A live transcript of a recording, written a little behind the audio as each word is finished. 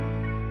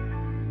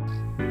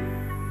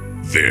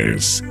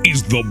This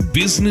is the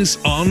Business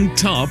on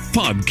Top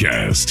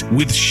podcast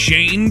with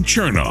Shane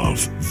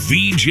Chernoff,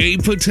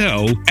 VJ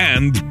Patel,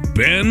 and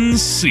Ben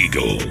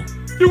Siegel.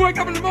 You wake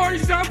up in the morning,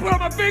 you say, I put on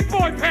my big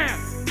boy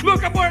pants.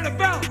 Look, I'm wearing a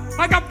belt.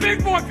 I got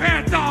big boy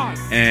pants on.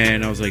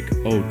 And I was like,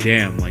 oh,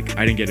 damn, like,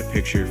 I didn't get a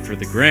picture for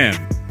the gram.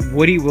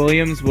 Woody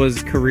Williams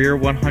was career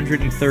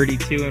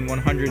 132 and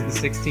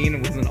 116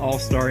 and was an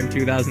all-star in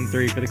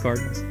 2003 for the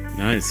Cardinals.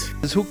 Nice.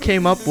 Who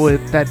came up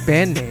with that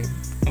band name?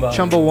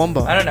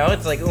 Chumbawamba. I don't know.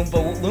 It's like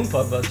Oompa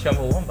Loompa, but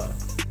Chumbawamba.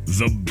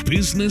 The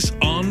Business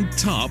on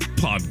Top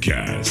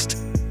podcast.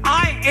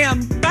 I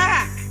am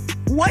back.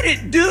 What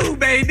it do,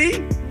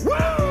 baby?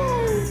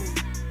 Woo!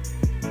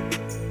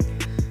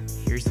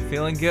 Here's to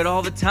feeling good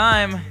all the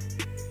time.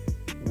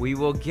 We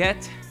will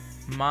get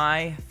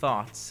my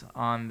thoughts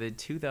on the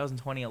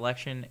 2020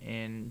 election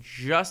in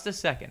just a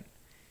second.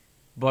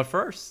 But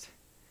first,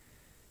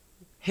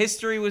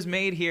 history was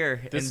made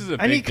here. This is a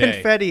big I need day.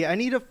 confetti. I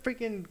need a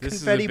freaking This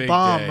is a confetti big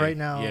bomb day. right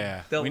now.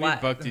 Yeah. The We la-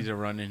 need Bucky to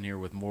run in here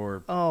with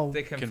more. Oh,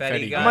 The confetti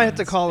Confetti gun. I might have to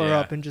guns. call her Yeah.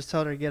 up and just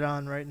tell her to get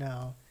on right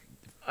now.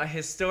 A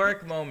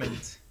historic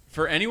moment.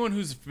 For anyone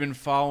who's been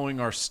following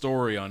our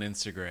story on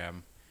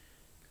Instagram,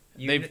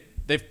 You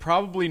they've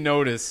probably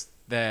noticed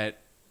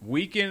that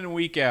week in and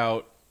week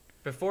out,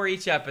 before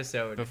each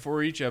episode.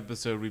 before each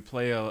episode, we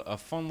play a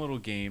fun little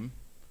game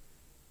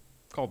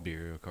called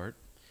Mario Kart.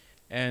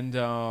 And,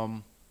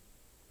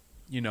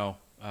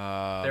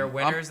 there are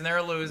winners and there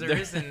are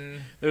losers,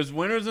 and there's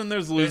winners and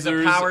there's there's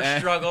losers. a power and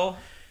struggle.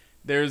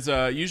 There's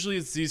usually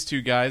it's these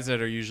two guys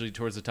that are usually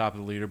towards the top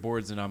of the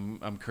leaderboards, and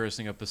I'm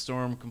cursing up a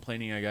storm,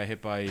 complaining I got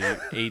hit by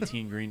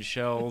 18 green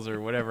shells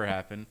or whatever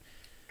happened.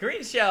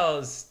 Green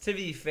shells, to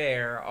be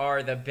fair,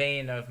 are the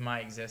bane of my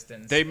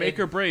existence. They make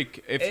or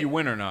break if you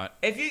win or not.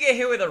 If you get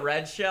hit with a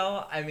red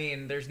shell, I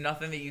mean, there's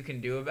nothing that you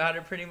can do about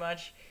it pretty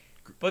much.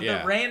 But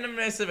Yeah. the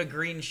randomness of a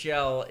green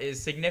shell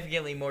is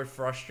significantly more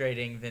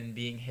frustrating than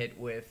being hit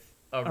with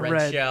a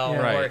red shell yeah.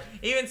 or Right.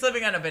 even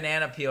slipping on a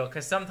banana peel,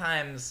 because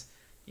sometimes,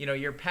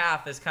 your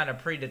path is kind of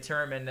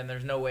predetermined and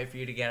there's no way for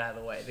you to get out of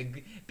the way.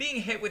 Being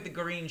hit with the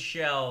green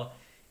shell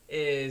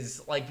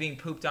is like being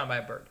pooped on by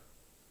a bird.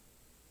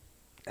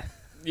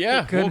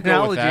 Yeah, Good we'll go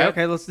analogy. with that.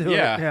 Okay, let's do it.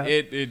 Yeah, Yeah.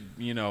 it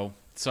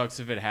sucks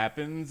if it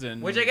happens,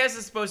 and Which I guess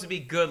is supposed to be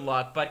good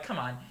luck, but come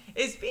on.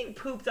 Is being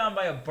pooped on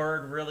by a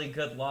bird really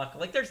good luck?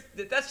 Like,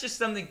 that's just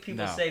something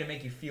people No. say to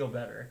make you feel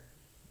better.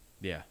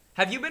 yeah.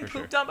 Have you been For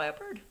pooped on by a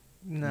bird?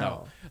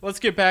 No. Let's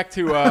get back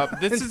to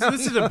this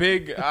is a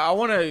big. I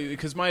want to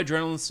because my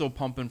adrenaline's still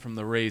pumping from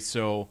the race.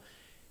 So,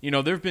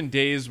 there've been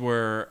days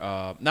where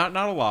not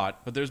a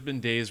lot, but there's been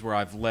days where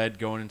I've led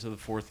going into the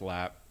fourth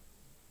lap,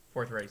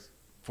 Fourth race.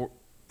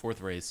 fourth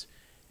race,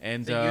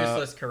 and It's a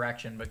useless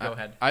correction, but go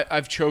ahead.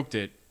 I've choked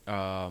it,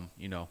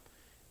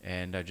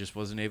 and I just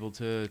wasn't able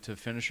to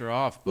finish her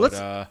off. But,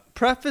 Let's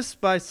preface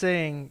by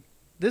saying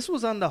this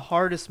was on the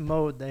hardest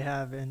mode they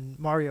have in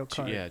Mario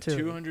Kart. yeah, too.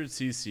 200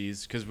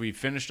 cc's because we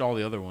finished all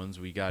the other ones.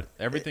 We got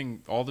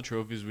everything, all the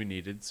trophies we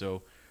needed.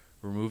 So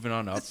we're moving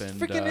on up, It's and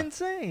freaking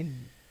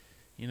insane.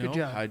 Good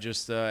job. I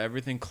just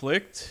everything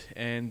clicked,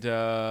 and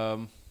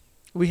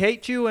We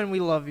hate you and we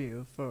love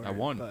you for. I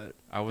won. But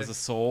I was a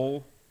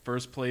sole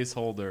first place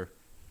holder.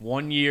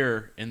 1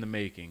 year in the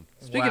making.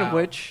 speaking of Wow.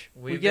 which,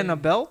 we We've getting a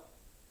been- belt?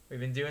 We've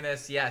been doing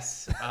this,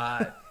 yes.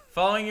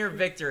 Following your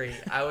victory,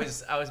 I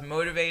was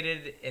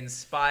motivated,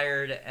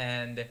 inspired,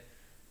 and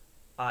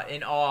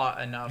in awe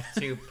enough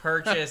to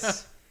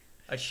purchase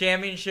a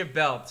championship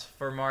belt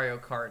for Mario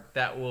Kart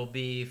that will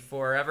be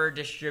forever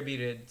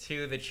distributed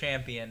to the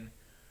champion,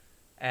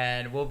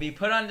 and will be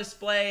put on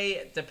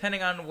display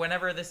depending on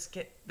whenever this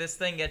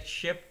thing gets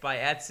shipped by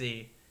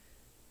Etsy.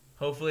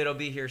 Hopefully, it'll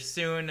be here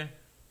soon.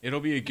 It'll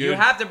be a good. You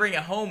have to bring it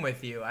home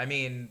with you. I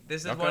mean,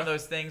 this is Okay. one of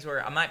those things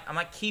where I'm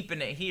not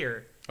keeping it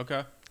here.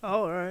 Okay.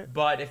 Oh, all right.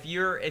 But if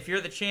you're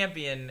the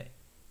champion,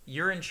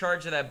 you're in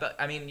charge of that. But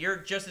I mean, you're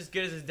just as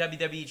good as a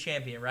WWE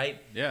champion,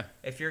 right? Yeah.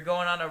 If you're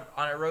going on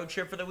a road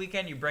trip for the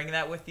weekend, you bring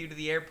that with you to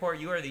the airport.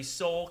 You are the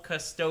sole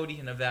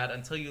custodian of that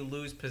until you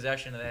lose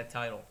possession of that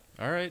title.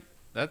 All right.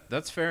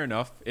 That's fair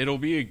enough. It'll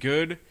be a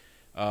good,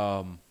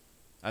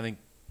 I think,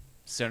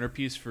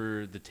 centerpiece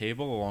for the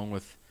table, along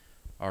with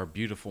our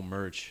beautiful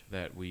merch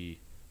that we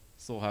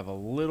still have a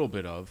little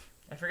bit of.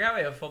 I forgot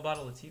we have a full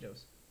bottle of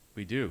Tito's.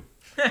 We do.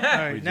 All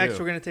right, We next do.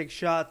 we're going to take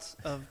shots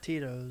of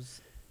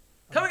Tito's.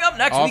 Coming up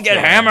next, Off we get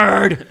the-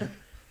 hammered.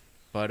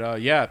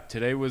 But yeah,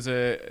 today was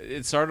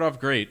it started off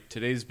great.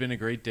 Today's been a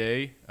great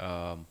day.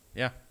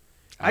 Yeah.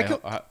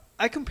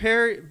 I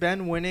compare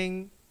Ben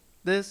winning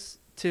this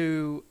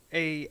to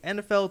a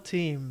NFL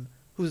team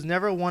who's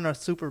never won a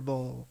Super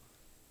Bowl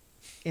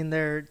in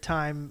their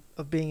time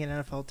of being an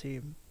NFL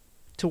team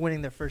to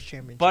winning their first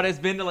championship. But it's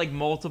been to like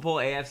multiple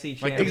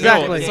AFC Like championship the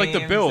Exactly. Bills. It's like the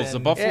games Bills, the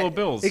and- Buffalo Yeah,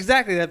 Bills.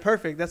 Exactly, that's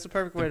perfect. That's the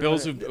perfect way The to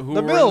Bills put it. who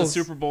The were in the Bills.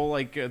 Super Bowl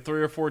like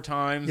 3 or 4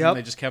 times, Yep. and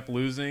they just kept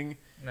losing.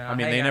 No, I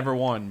mean, hang they on. never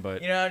won,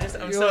 but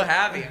I'm so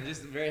happy. I'm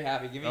just very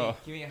happy. Give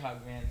me a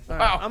hug, man.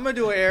 I'm going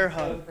to do an air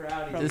hug. So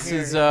proud of you. this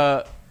here. is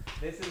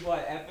This is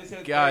what,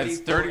 episode Guys,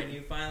 34, and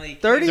you finally...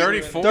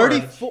 34.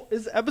 34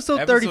 is episode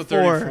Episode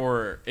 34.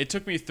 34. It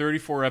took me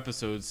 34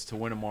 episodes to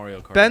win a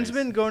Mario Kart Ben's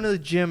race. been going to the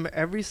gym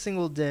every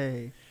single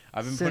day.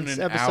 I've been since putting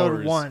in episode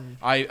hours. 1.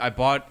 I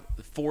bought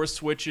 4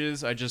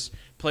 Switches. I just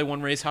play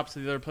one race, hop to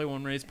the other, play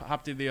one race,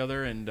 hop to the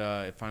other, and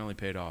it finally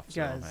paid off.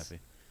 So I'm Guys.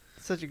 happy.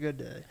 Such a good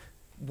day.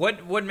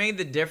 What made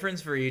the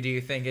difference for you, do you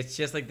think? It's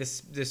just like the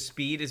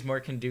speed is more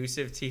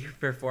conducive to you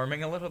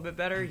performing a little bit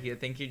better? You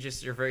think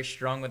you're very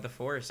strong with the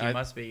Force? You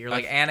must be. You're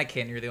like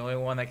Anakin. You're the only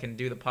one that can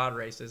do the pod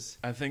races.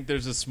 I think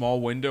there's a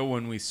small window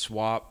when we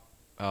swap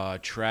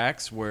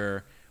tracks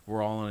where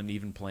we're all on an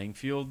even playing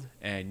field,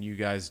 and you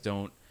guys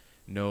don't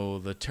know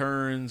the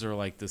turns or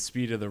like the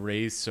speed of the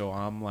race, so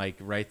I'm like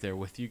right there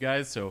with you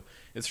guys. So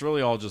it's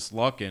really all just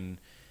luck. And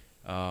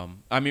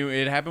I mean,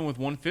 it happened with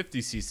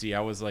 150cc.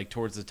 I was like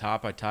towards the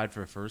top. I tied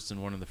for first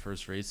in one of the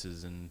first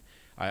races, and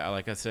I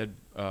like I said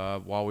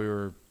while we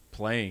were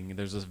playing,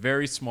 there's this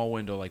very small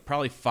window, like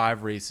probably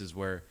 5 races,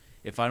 where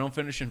if I don't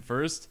finish in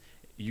first,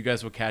 you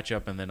guys will catch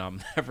up, and then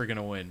I'm never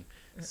gonna win.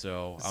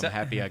 So I'm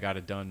happy I got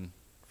it done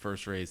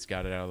first race,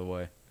 got it out of the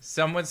way.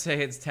 Some would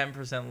say it's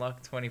 10%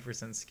 luck,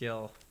 20%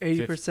 skill,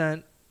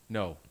 80%.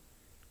 No,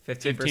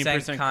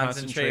 15%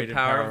 concentrated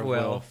power of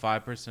will,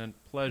 5%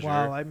 pleasure.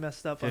 Wow, I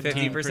messed up. on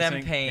 50%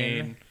 that.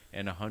 pain,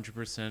 and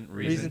 100%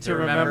 Reason to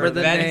remember remember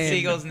the Ben name.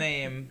 Siegel's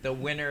name, the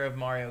winner of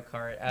Mario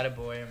Kart.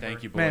 Attaboy.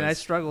 Thank you, boys. Man, I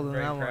struggled on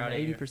Very that one. proud of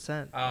you.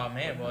 80%. Oh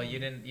man, well you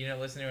didn't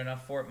listen to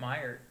enough Fort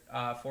Minor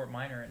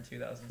in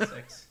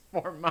 2006.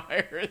 Fort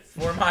Myers.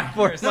 Fort Minor.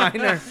 Fort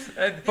Minor.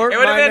 It Fort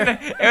would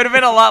have Minor.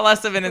 been a lot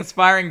less of an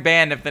inspiring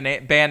band if the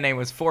band name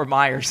was Fort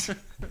Myers.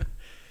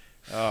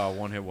 Oh,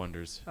 one-hit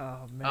wonders.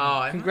 Oh man!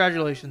 Oh,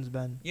 Congratulations,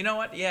 Ben. You know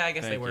what? Yeah, I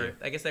guess Thank they were. you.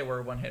 I guess they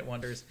were one-hit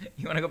wonders.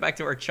 You want to go back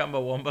to our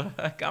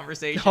Chumbawamba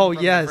conversation? Oh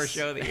from yes. the first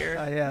show of the year.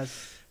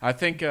 Yes. I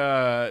think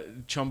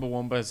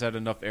Chumbawamba has had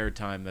enough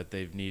airtime that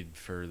they've needed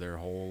for their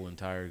whole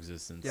entire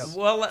existence. Yep.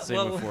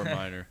 Same with Fort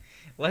Minor.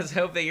 Let's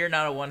hope that you're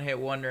not a one-hit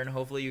wonder, and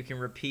hopefully you can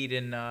repeat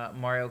in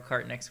Mario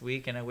Kart next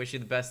week. And I wish you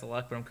the best of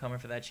luck. But I'm coming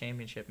for that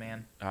championship,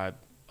 man. I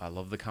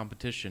love the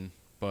competition,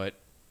 but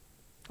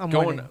I'm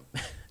going winning.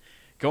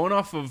 going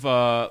off of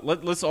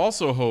let's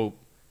also hope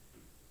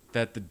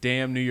that the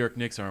damn New York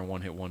Knicks aren't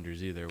one-hit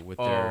wonders either with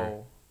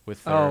their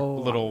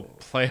little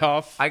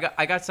playoff.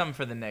 I got something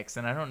for the Knicks,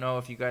 and I don't know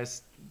if you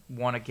guys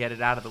want to get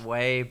it out of the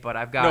way, but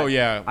I've got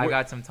I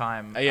got some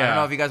time. I don't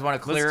know if you guys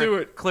want to Let's do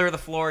it. clear the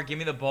floor, give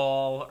me the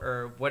ball,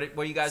 or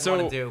what you guys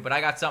want to do. But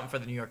I got something for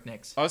the New York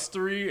Knicks. Us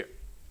three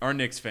are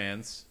Knicks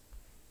fans.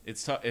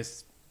 It's tough.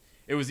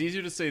 It was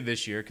easier to say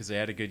this year because they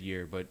had a good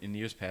year, but in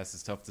years past,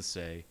 it's tough to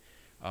say.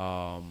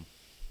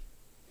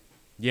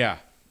 Yeah,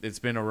 it's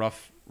been a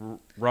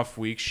rough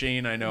week.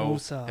 Shane, I know,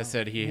 has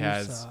said he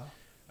has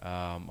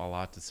a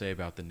lot to say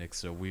about the Knicks,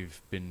 so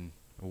we've been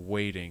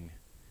waiting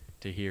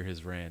to hear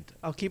his rant.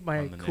 I'll keep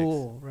my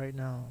cool right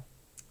now.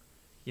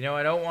 You know,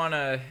 I don't want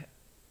to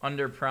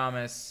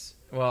underpromise.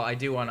 Well, I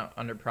do want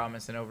to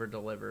underpromise and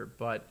overdeliver,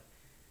 but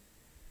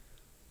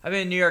I've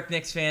been a New York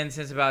Knicks fan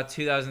since about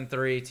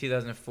 2003,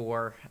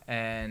 2004,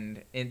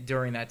 and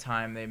during that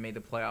time, they made the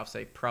playoffs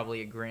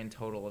probably a grand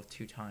total of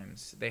 2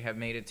 times. They have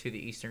made it to the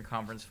Eastern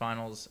Conference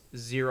Finals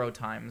 0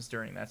 times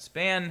during that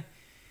span.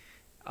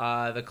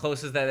 The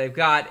closest that they've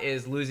got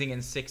is losing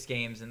in 6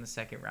 games in the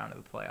second round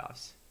of the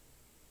playoffs.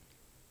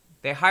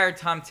 They hired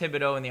Tom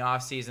Thibodeau in the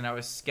offseason. I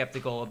was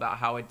skeptical about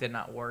how it did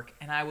not work,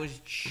 and I was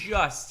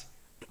just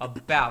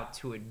about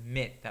to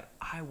admit that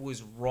I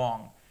was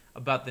wrong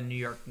about the New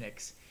York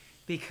Knicks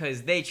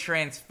because they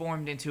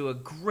transformed into a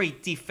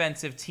great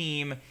defensive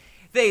team.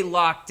 They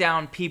locked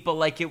down people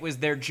like it was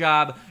their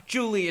job.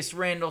 Julius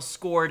Randle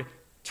scored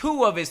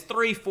 2 of his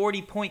 3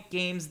 40-point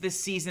games this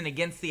season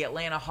against the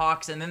Atlanta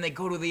Hawks, and then they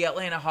go to the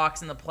Atlanta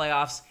Hawks in the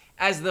playoffs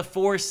as the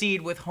 4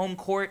 seed with home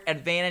court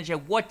advantage.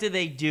 And what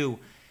do?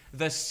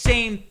 The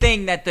same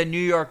thing that the New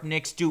York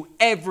Knicks do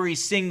every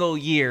single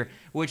year,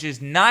 which is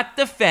not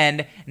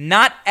defend,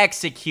 not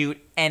execute,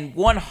 and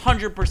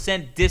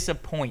 100%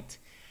 disappoint.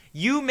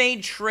 You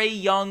made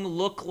Trae Young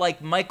look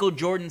like Michael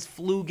Jordan's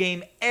flu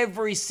game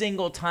every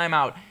single time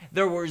out.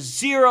 There were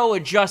 0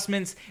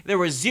 adjustments. There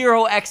was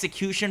 0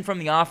 execution from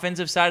the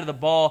offensive side of the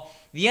ball.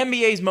 The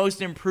NBA's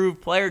most improved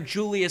player,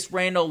 Julius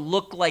Randle,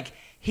 looked like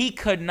he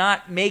could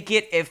not make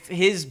it if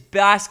his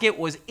basket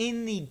was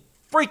in the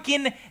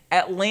freaking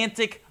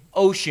Atlantic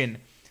Ocean.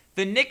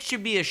 The Knicks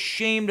should be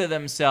ashamed of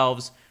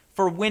themselves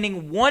for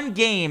winning 1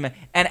 game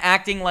and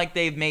acting like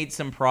they've made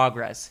some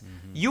progress.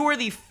 Mm-hmm. You are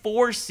the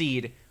 4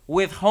 seed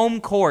with home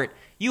court.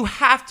 You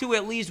have to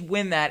at least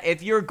win that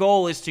if your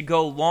goal is to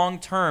go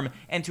long-term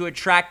and to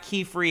attract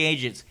key free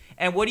agents.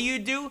 And what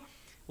do?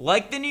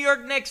 Like the New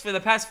York Knicks for the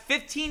past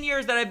 15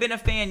 years that I've been a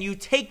fan, you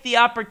take the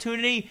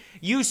opportunity,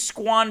 you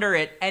squander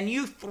it, and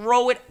you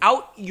throw it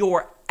out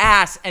your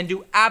ass and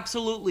do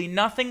absolutely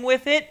nothing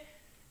with it.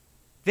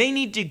 They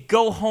need to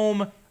go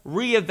home,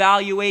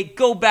 reevaluate,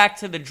 go back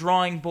to the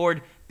drawing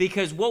board,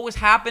 because what was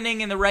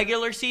happening in the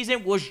regular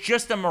season was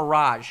just a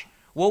mirage.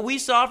 What we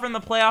saw from the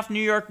playoff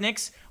New York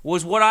Knicks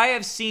was what I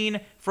have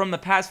seen from the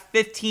past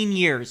 15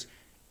 years.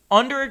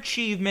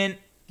 Underachievement,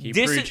 Keep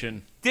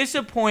preaching.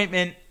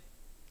 disappointment,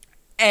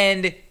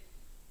 and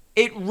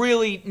it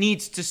really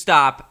needs to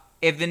stop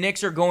if the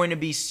Knicks are going to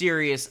be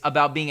serious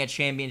about being a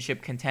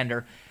championship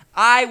contender.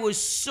 I was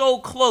so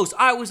close.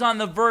 I was on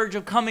the verge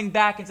of coming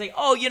back and saying,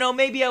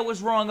 maybe I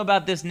was wrong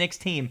about this Knicks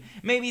team.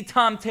 Maybe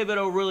Tom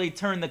Thibodeau really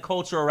turned the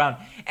culture around.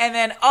 And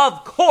then,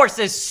 of course,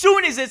 as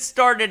soon as it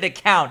started to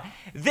count,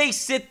 they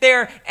sit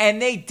there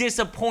and they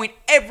disappoint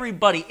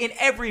everybody in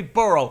every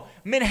borough.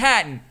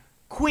 Manhattan,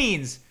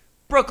 Queens,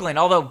 Brooklyn,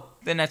 although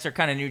the Nets are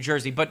kind of New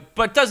Jersey, but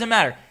doesn't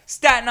matter.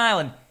 Staten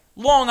Island,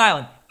 Long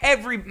Island,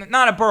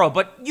 not a borough,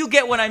 but you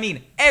get what I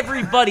mean.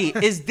 Everybody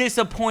is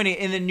disappointed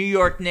in the New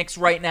York Knicks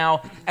right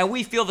now, and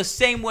we feel the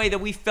same way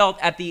that we felt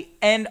at the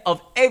end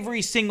of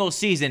every single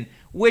season,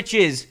 which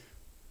is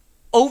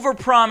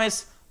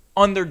overpromise,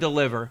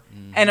 underdeliver.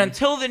 Mm-hmm. And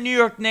until the New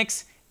York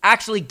Knicks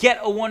actually get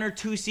a 1 or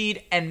 2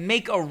 seed and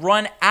make a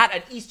run at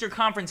an Eastern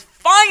Conference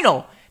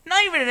final,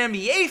 not even an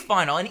NBA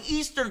final, an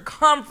Eastern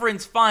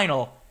Conference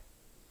final,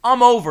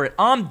 I'm over it.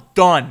 I'm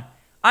done.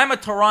 I'm a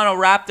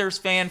Toronto Raptors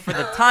fan for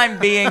the time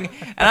being,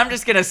 and I'm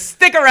just going to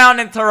stick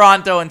around in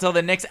Toronto until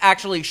the Knicks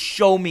actually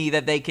show me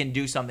that they can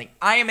do something.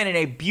 I am in an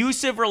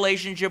abusive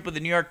relationship with the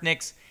New York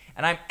Knicks,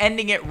 and I'm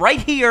ending it right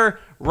here,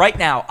 right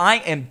now. I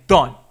am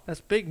done.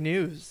 That's big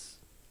news.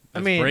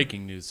 That's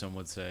breaking news, some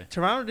would say.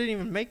 Toronto didn't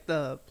even make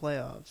the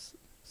playoffs.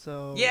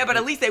 So yeah, but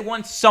at least they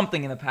won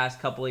something in the past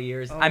couple of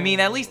years. I mean,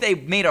 at least they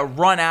made a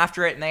run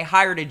after it, and they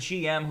hired a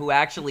GM who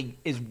actually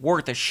is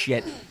worth a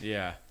shit.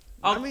 Yeah.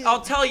 I'll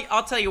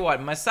tell you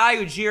what,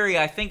 Masai Ujiri,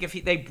 I think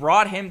if they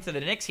brought him to the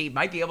Knicks, he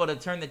might be able to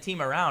turn the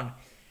team around.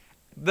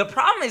 The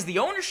problem is the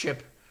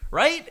ownership,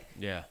 right?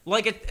 Yeah.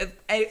 Like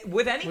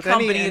with any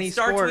company, any it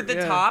starts sport, with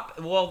the top.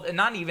 Well,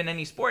 not even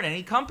any sport,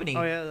 any company.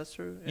 Oh yeah, that's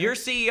true. Yeah. Your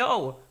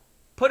CEO,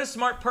 put a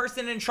smart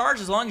person in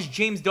charge. As long as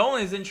James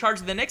Dolan is in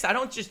charge of the Knicks, I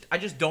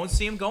just don't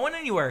see him going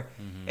anywhere.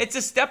 Mm-hmm. It's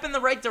a step in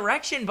the right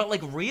direction, but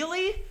like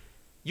really?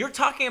 You're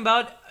talking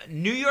about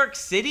New York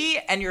City,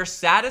 and you're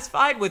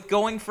satisfied with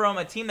going from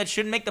a team that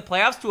shouldn't make the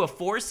playoffs to a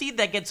 4 seed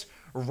that gets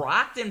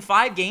rocked in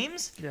 5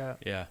 games? Yeah.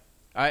 Yeah.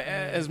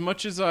 As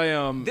much as I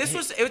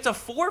it's a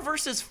 4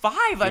 versus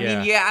 5. I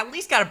mean, you at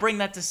least got to bring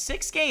that to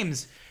 6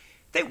 games.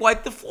 They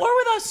wiped the floor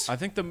with us. I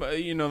think the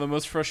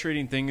most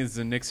frustrating thing is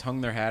the Knicks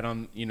hung their hat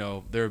on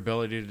their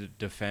ability to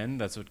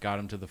defend. That's what got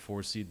them to the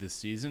 4 seed this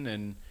season,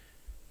 and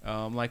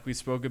like we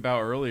spoke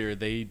about earlier,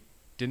 they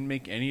didn't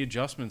make any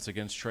adjustments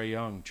against Trae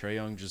Young. Trae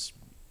Young just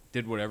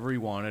did whatever he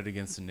wanted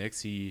against the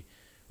Knicks. He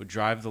would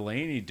drive the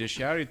lane, he'd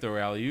dish out, he'd throw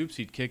alley-oops,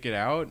 he'd kick it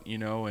out,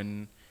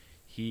 and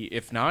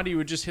if not, he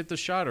would just hit the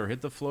shot or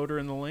hit the floater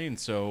in the lane.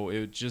 So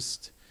it's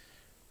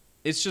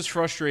just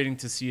frustrating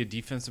to see a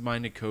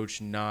defensive-minded coach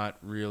not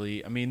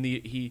really. I mean,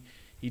 he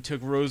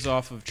took Rose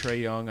off of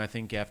Trae Young, I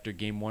think, after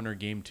game 1 or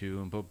game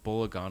 2 and put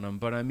Bullock on him.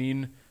 But I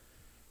mean,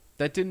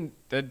 that.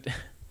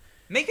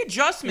 Make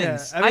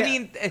adjustments. Yeah, I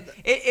mean,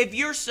 if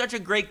you're such a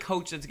great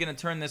coach that's going to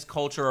turn this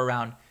culture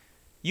around,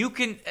 you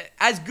can,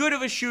 as good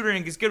of a shooter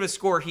and as good of a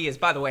scorer he is.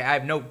 By the way, I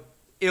have no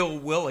ill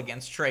will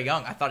against Trae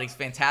Young. I thought he's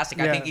fantastic.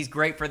 Yeah. I think he's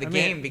great for the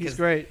game because he's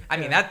great. I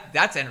mean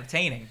that's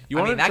entertaining.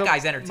 That so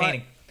guy's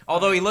entertaining.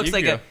 Although he looks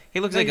like a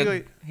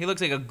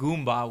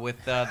Goomba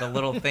with the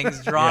little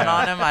things drawn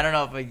on him. I don't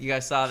know if you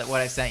guys saw what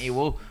I sent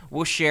you.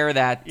 We'll share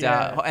that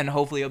and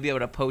hopefully you'll be able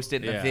to post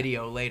it in the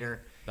video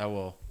later. That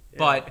will.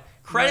 But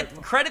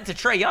credit to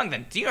Trae Young.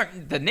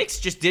 The Knicks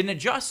just didn't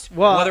adjust.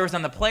 Whether it was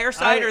on the player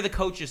side or the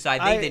coach's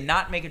side, they did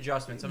not make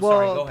adjustments.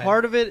 Sorry, go ahead.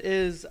 Part of it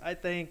is I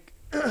think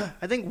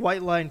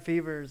white line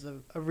fever is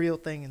a real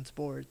thing in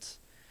sports,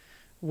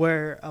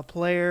 where a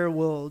player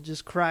will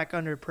just crack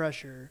under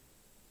pressure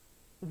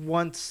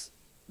once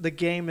the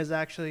game is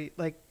actually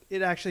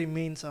it actually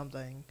means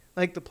something.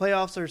 Like the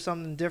playoffs are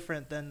something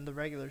different than the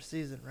regular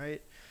season,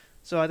 right?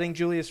 So I think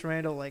Julius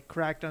Randle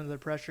cracked under the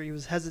pressure. He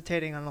was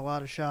hesitating on a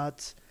lot of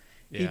shots.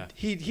 Yeah.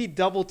 He'd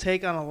double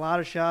take on a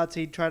lot of shots.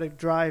 He'd try to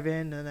drive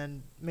in and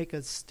then make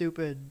a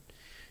stupid,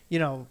 I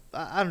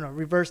don't know,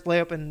 reverse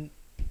layup and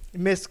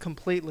miss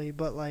completely.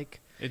 But it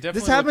definitely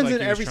this happens looked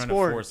like in he was every trying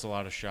sport. To force a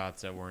lot of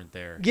shots that weren't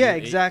there. Yeah,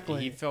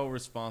 exactly. He felt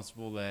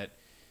responsible that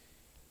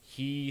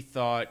he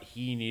thought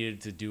he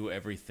needed to do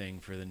everything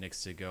for the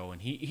Knicks to go,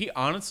 and he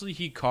honestly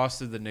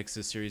costed the Knicks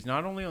this series,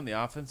 not only on the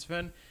offensive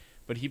end,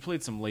 but he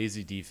played some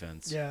lazy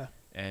defense. Yeah,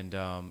 and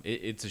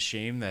it's a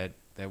shame that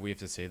we have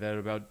to say that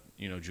about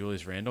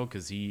Julius Randle,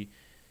 because he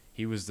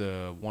was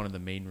one of the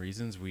main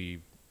reasons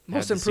we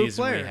most had the improved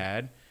season player we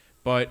had.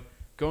 But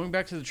going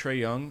back to the Trae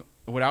Young,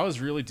 what I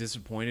was really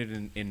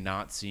disappointed in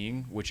not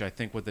seeing, which I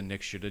think what the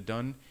Knicks should have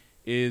done,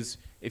 is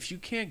if you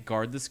can't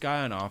guard this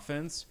guy on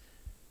offense,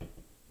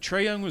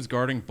 Trae Young was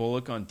guarding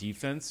Bullock on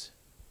defense,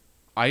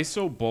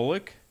 ISO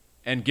Bullock,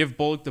 and give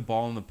Bullock the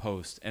ball in the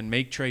post and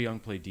make Trae Young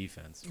play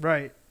defense.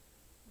 right.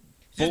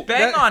 Just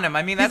bang on him.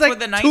 I mean, that's he's what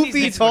the 90s 2 feet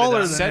Knicks would have taller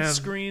done. than Set him.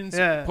 screens,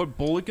 Yeah. put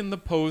Bullock in the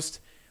post.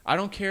 I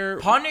don't care.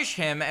 Punish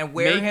him and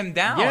wear him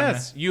down.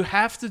 Yes, you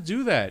have to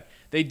do that.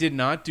 They did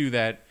not do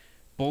that.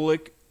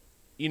 Bullock,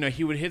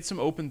 he would hit some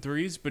open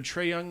threes, but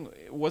Trae Young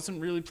wasn't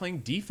really playing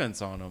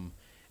defense on him.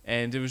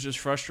 And it was just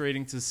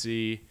frustrating to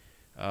see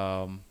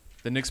the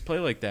Knicks play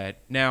like that.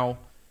 Now,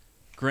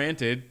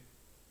 granted,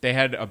 they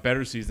had a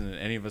better season than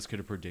any of us could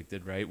have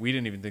predicted, right? We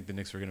didn't even think the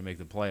Knicks were going to make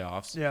the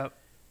playoffs. Yeah.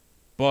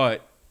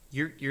 But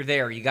you're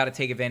there. You got to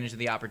take advantage of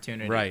the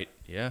opportunity. Right.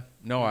 Yeah.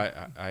 No,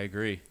 I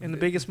agree. In the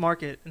biggest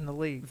market in the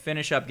league.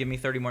 Finish up. Give me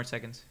 30 more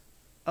seconds.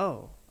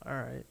 Oh, all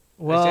right.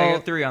 Well, Well, I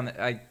got three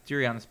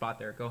on the spot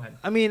there. Go ahead.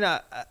 I mean,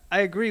 I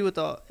agree with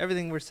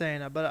everything we're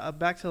saying, but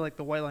back to like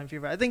the white line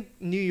fever. I think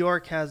New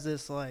York has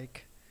this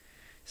like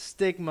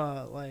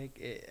stigma. Like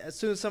as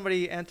soon as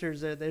somebody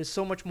enters it, there's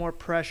so much more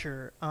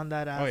pressure on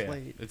that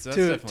athlete That's to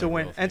definitely a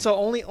win. real And thing. so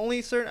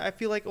only certain. I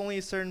feel like only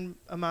a certain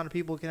amount of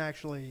people can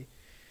actually,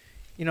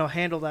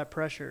 handle that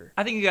pressure.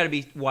 I think you got to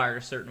be wired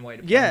a certain way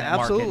to play Yeah, in that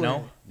absolutely.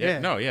 market. No. Yeah.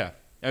 No, yeah.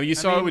 I mean, you I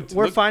saw mean, it with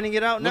we're look, finding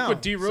it out now. Look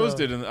what D Rose so-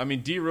 did. I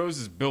mean, D Rose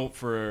is built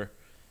for.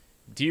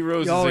 D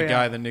Rose Oh, is a yeah.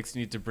 guy the Knicks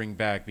need to bring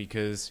back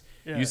because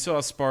Yeah. you saw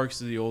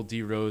sparks of the old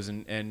D Rose,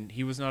 and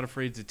he was not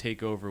afraid to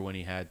take over when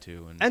he had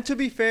to. And to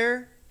be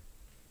fair,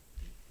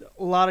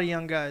 a lot of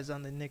young guys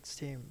on the Knicks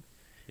team.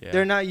 yeah,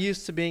 They're not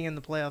used to being in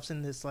the playoffs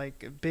in this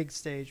like big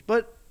stage.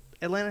 But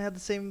Atlanta had the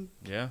same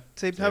yeah,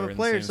 type They were of in the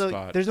players, same so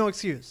spot. there's no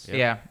excuse. Yeah.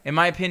 Yeah. In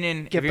my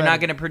opinion, Get if you're not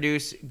better. going to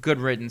produce,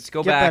 good riddance.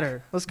 Go Get back.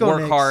 better. Let's go,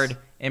 Work Knicks. hard.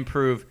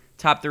 Improve.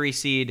 Top 3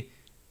 seed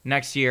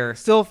next year,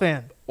 Still a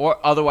fan. or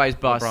otherwise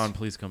bust. LeBron,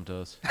 please come to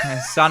us.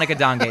 Sonic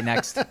Adange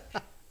next.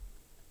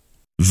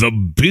 The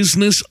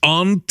Business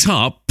on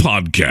Top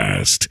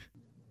podcast.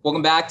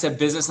 Welcome back to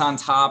Business on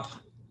Top.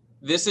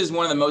 This is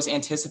one of the most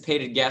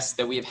anticipated guests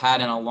that we've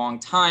had in a long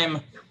time.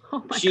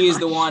 She is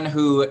the one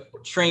who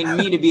trained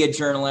me to be a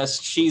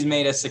journalist. She's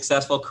made a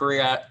successful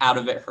career out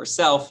of it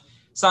herself.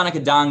 Sonic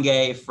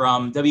Adange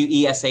from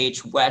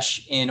WESH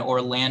WESH in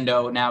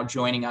Orlando, now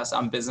joining us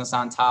on Business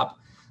on Top.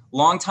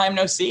 Long time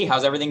no see.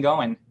 How's everything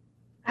going?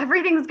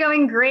 Everything's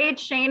going great.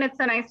 Shane, it's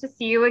so nice to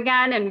see you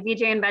again. And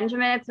VJ and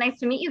Benjamin, it's nice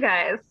to meet you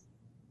guys.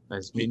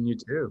 Nice meeting you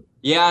too.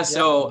 Yeah,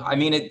 so I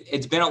mean,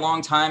 it's been a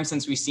long time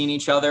since we've seen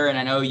each other, and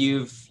I know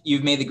you've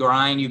made the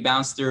grind. You've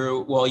bounced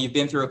through. Well, you've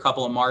been through a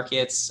couple of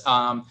markets.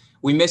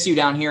 We miss you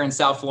down here in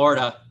South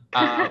Florida.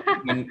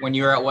 When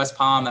you were at West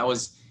Palm, that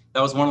was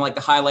one of like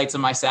the highlights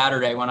of my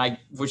Saturday when I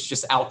was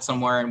just out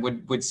somewhere and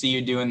would see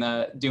you doing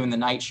the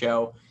night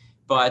show.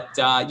 But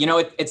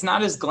it's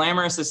not as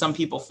glamorous as some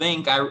people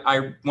think.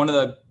 I one of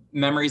the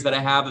memories that I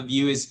have of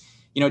you is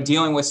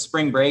dealing with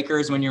spring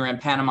breakers when you're in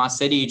Panama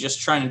City, just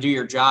trying to do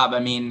your job.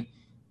 I mean,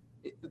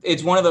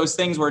 it's one of those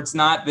things where it's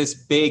not this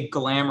big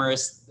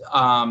glamorous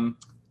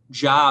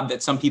job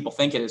that some people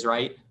think it is,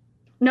 right?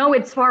 No,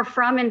 it's far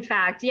from, in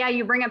fact. Yeah,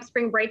 you bring up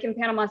spring break in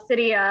Panama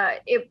City.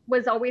 It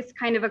was always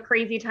kind of a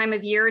crazy time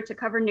of year to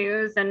cover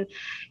news. And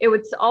it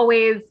was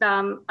always,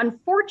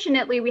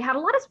 unfortunately, we had a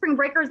lot of spring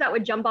breakers that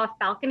would jump off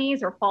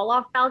balconies or fall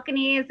off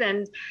balconies.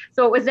 And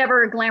so it was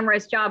never a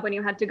glamorous job when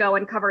you had to go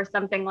and cover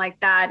something like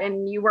that.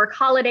 And you work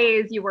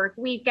holidays, you work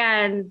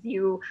weekends,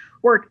 you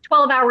work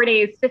 12-hour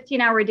days,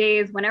 15-hour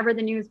days, whenever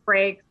the news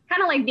breaks.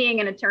 Kind of like being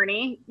an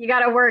attorney. You got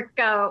to work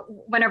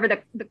whenever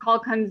the call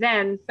comes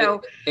in.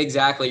 So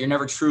exactly. You're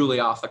never truly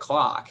off the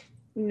clock.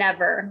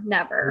 Never.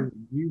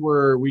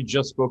 We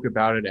just spoke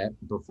about it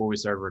before we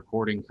started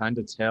recording. Kind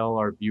of tell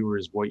our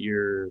viewers what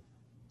your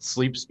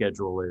sleep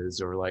schedule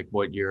is, or like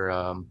what your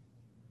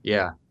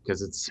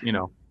because it's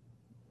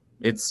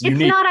it's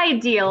unique. It's not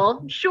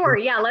ideal. Sure.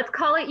 Yeah. Let's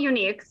call it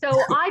unique. So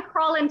I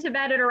crawl into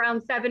bed at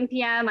around 7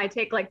 p.m. I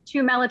take like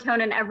 2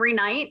 melatonin every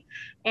night,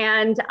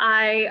 and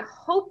I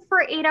hope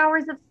for 8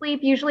 hours of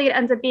sleep. Usually it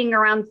ends up being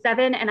around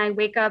 7, and I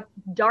wake up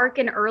dark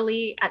and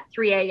early at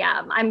 3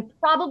 a.m. I'm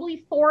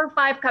probably 4 or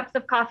 5 cups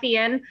of coffee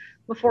in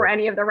before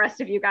any of the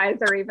rest of you guys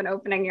are even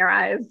opening your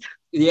eyes.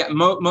 Yeah,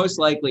 most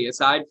likely.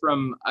 Aside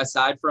from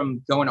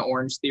going to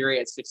Orange Theory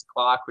at 6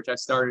 o'clock, which I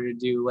started to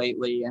do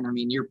lately, and I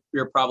mean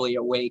you're probably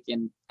awake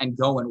and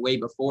going way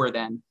before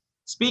then.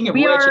 Speaking of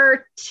we which,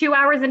 are 2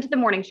 hours into the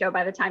morning show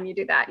by the time you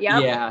do that.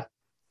 Yep. Yeah.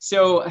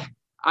 So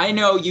I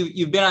know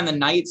you've been on the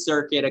night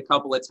circuit a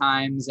couple of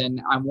times,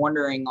 and I'm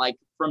wondering, like,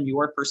 from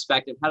your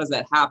perspective, how does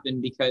that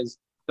happen? Because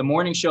the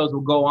morning shows will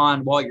go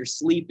on while you're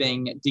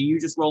sleeping. Do you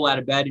just roll out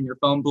of bed and your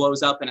phone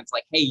blows up and it's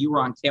like, hey, you were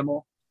on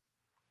Kimmel?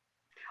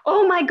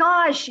 Oh my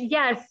gosh.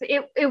 Yes.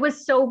 It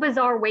was so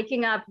bizarre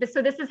waking up.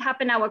 So this has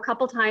happened now a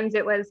couple times.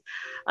 It was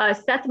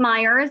Seth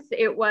Meyers.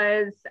 It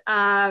was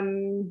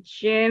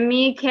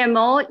Jimmy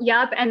Kimmel.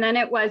 Yep. And then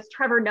it was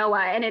Trevor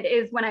Noah. And it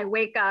is when I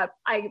wake up,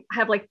 I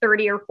have like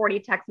 30 or 40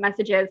 text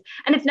messages,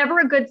 and it's never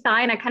a good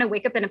sign. I kind of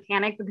wake up in a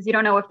panic because you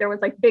don't know if there was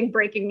like big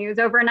breaking news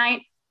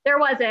overnight. There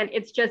wasn't.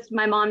 It's just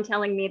my mom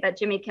telling me that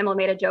Jimmy Kimmel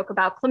made a joke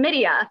about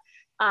chlamydia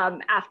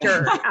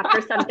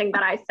after something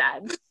that I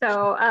said.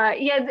 So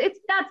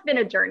that's been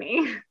a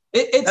journey.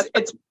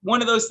 It's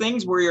one of those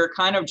things where you're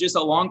kind of just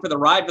along for the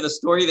ride for the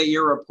story that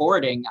you're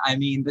reporting. I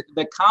mean,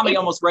 the comedy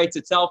almost writes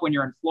itself when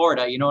you're in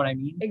Florida. You know what I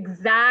mean?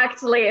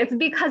 Exactly. It's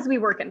because we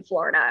work in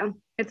Florida.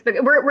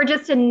 We're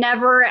just a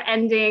never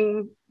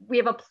ending. We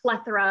have a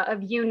plethora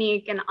of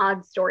unique and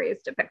odd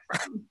stories to pick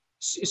from.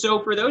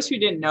 So for those who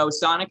didn't know,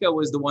 Sonica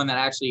was the one that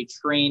actually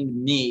trained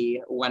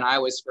me when I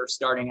was first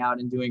starting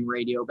out and doing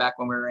radio back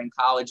when we were in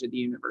college at the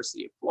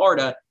University of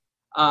Florida.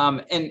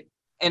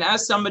 And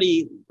as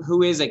somebody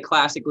who is a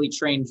classically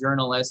trained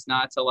journalist,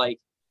 not to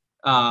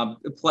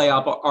play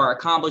up our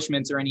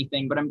accomplishments or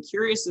anything, but I'm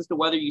curious as to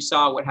whether you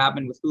saw what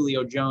happened with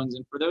Julio Jones.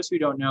 And for those who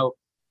don't know,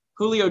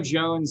 Julio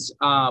Jones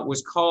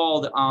was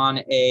called on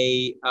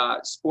a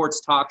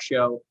sports talk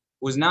show,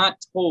 was not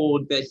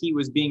told that he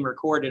was being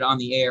recorded on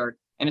the air,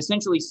 and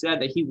essentially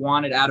said that he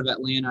wanted out of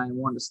Atlanta and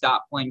wanted to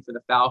stop playing for the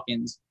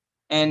Falcons.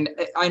 And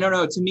I don't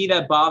know, to me,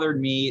 that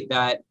bothered me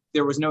that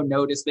there was no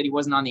notice that he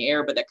wasn't on the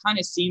air, but that kind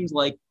of seems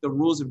like the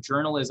rules of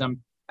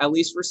journalism, at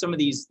least for some of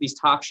these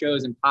talk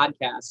shows and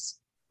podcasts,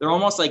 they're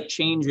almost like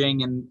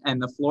changing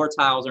and the floor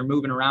tiles are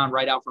moving around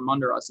right out from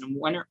under us. And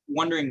I'm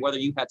wondering whether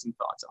you had some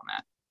thoughts on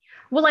that.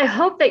 Well, I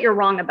hope that you're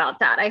wrong about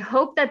that. I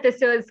hope that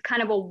this is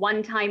kind of a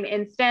one-time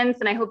instance,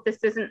 and I hope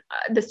this isn't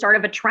the start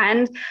of a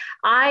trend.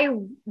 I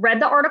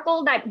read the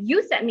article that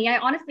you sent me. I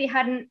honestly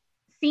hadn't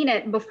seen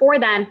it before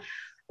then,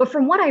 but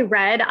from what I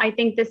read, I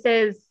think this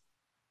is,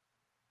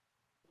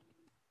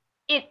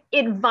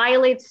 it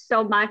violates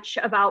so much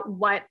about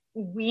what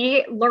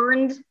we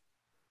learned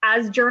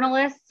as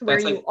journalists, where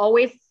you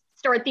always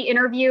start the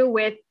interview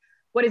with,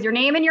 what is your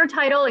name and your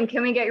title, and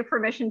can we get your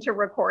permission to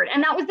record?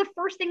 And that was the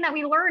first thing that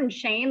we learned,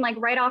 Shane, like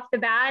right off the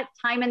bat,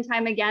 time and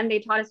time again, they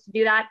taught us to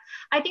do that.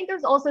 I think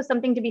there's also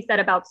something to be said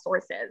about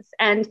sources,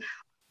 and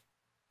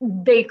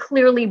they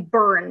clearly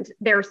burned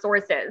their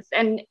sources,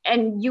 and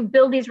you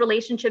build these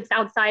relationships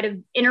outside of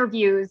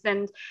interviews.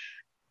 And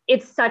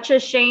it's such a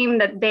shame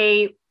that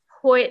they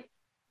put,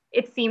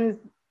 it seems,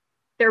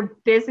 their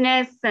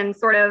business and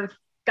sort of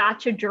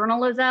gotcha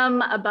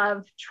journalism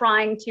above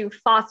trying to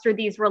foster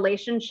these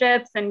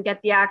relationships and get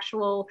the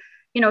actual,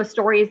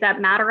 stories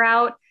that matter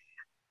out.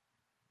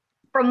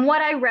 From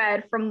what I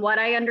read, from what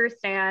I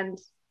understand,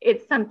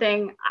 it's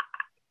something,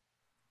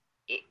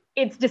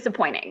 it's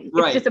disappointing.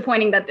 Right. It's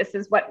disappointing that this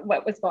is what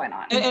was going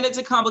on. And it's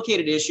a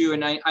complicated issue.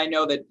 And I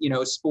know that,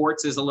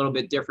 sports is a little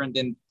bit different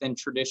than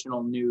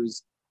traditional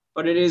news,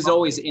 but it is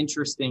always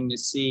interesting to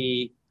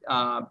see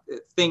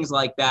things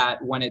like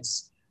that when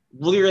it's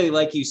literally,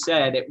 like you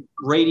said, at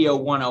Radio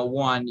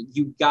 101,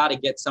 you got to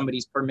get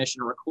somebody's permission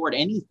to record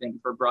anything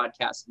for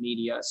broadcast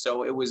media.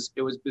 So it was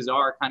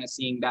bizarre kind of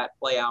seeing that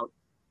play out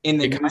in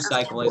the news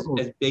cycle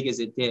as big as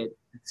it did.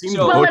 It seems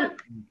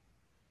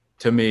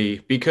to me,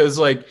 because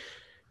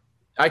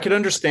I could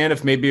understand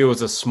if maybe it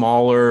was a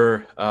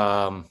smaller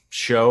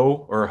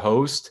show or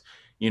host,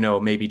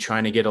 maybe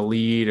trying to get a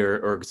lead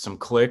or some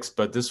clicks,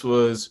 but this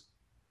was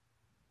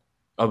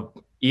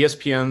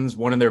ESPN's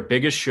one of their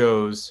biggest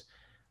shows.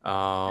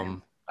 I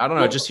don't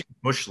know, just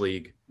Bush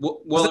League.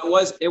 Well,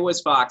 it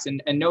was Fox,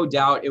 and no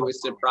doubt it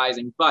was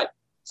surprising. But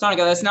Sonica,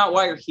 that's not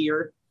why you're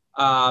here.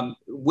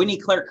 Whitney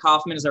Claire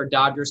Kaufman is our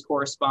Dodgers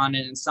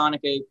correspondent, and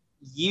Sonica,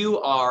 you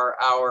are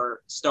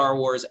our Star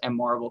Wars and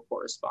Marvel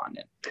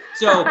correspondent.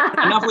 So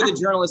enough with the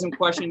journalism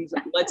questions.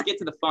 Let's get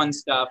to the fun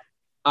stuff.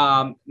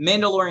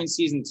 Mandalorian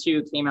season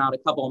 2 came out a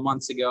couple of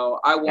months ago.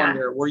 I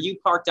wonder, were you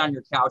parked on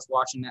your couch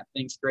watching that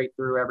thing straight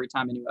through every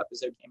time a new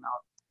episode came out?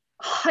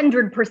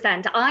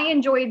 100%. I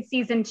enjoyed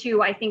season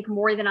 2, I think,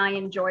 more than I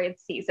enjoyed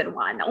season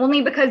 1,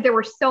 only because there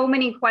were so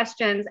many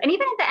questions. And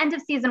even at the end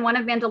of season 1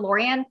 of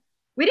Mandalorian,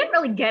 we didn't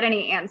really get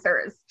any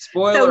answers.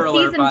 Spoiler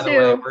alert, by the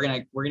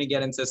way, we're gonna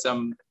get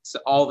into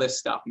all this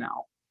stuff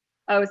now.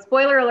 Oh,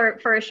 spoiler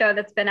alert for a show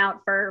that's been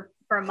out for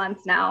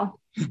months now.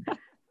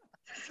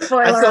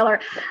 Spoiler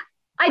alert.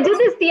 I did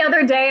this the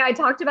other day. I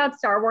talked about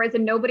Star Wars,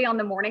 and nobody on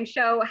the morning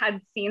show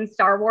had seen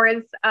Star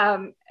Wars.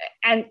 And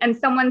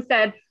someone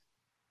said,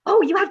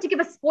 oh, you have to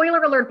give a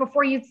spoiler alert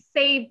before you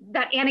say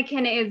that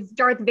Anakin is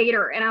Darth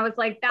Vader. And I was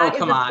like, that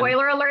is a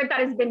spoiler alert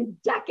that has been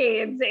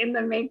decades in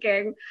the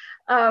making.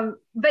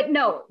 But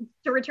no,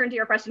 to return to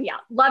your question,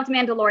 loved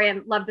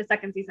Mandalorian, loved the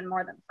second season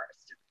more than the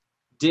first.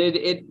 Did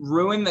it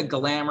ruin the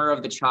glamour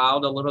of the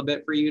child a little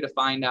bit for you to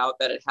find out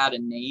that it had a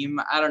name?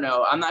 I don't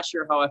know. I'm not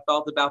sure how I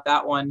felt about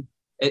that one.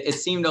 It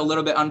seemed a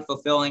little bit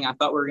unfulfilling. I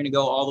thought we were going to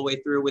go all the way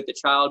through with the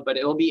child, but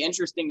it'll be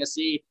interesting to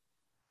see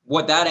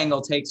what that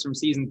angle takes from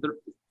season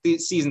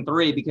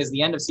 3, because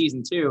the end of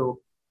season 2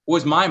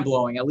 was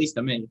mind-blowing, at least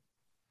to me.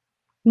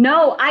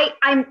 No,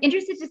 I'm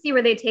interested to see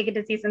where they take it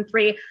to season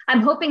 3.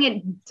 I'm hoping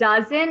it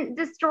doesn't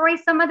destroy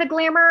some of the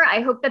glamour.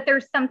 I hope that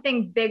there's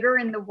something bigger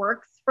in the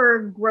works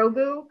for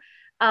Grogu.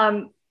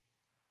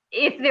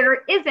 If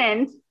there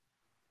isn't,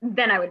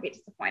 then I would be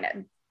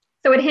disappointed.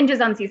 So it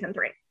hinges on season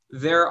 3.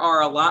 There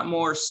are a lot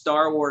more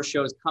Star Wars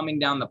shows coming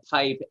down the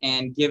pipe,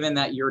 and given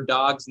that your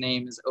dog's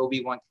name is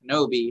Obi-Wan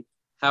Kenobi,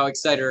 how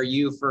excited are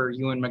you for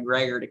Ewan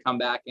McGregor to come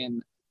back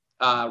and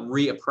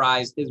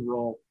reapprise his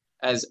role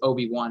as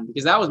Obi-Wan?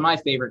 Because that was my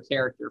favorite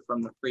character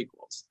from the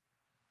prequels.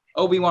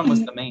 Obi-Wan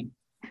was the main.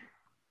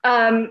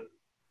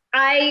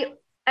 I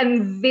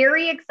am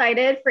very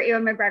excited for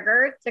Ewan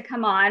McGregor to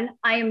come on.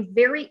 I am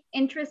very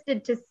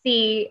interested to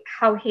see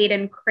how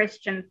Hayden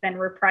Christensen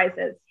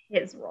reprises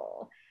his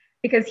role,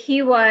 because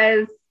he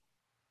was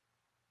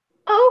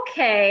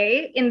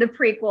okay in the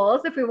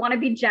prequels, if we want to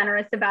be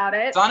generous about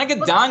it.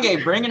 Sonica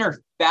Dange bringing her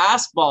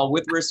fastball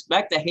with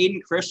respect to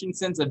Hayden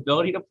Christensen's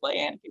ability to play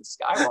Anakin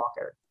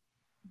Skywalker.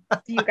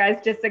 Do you guys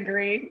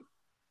disagree?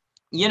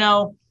 You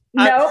know,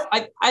 No.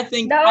 I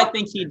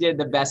think he did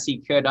the best he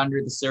could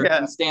under the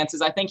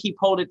circumstances. Yeah. I think he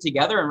pulled it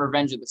together in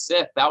Revenge of the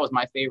Sith. That was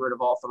my favorite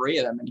of all three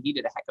of them, and he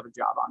did a heck of a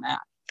job on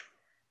that.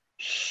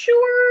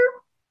 Sure.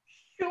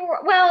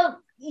 Well,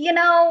 you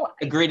know,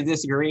 agree to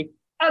disagree.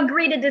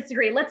 Agree to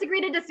disagree. Let's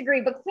agree to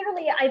disagree. But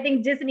clearly, I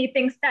think Disney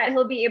thinks that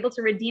he'll be able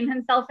to redeem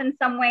himself in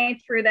some way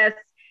through this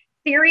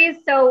series.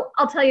 So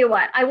I'll tell you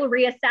what, I will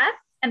reassess,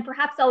 and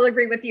perhaps I'll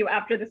agree with you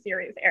after the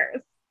series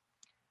airs.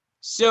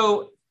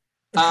 So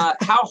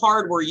how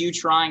hard were you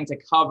trying to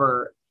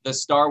cover the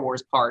Star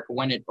Wars park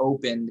when it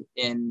opened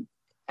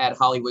at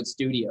Hollywood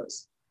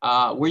Studios?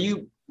 Were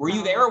you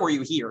there or were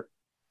you here?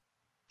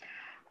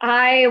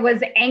 I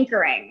was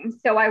anchoring,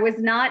 so I was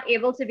not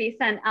able to be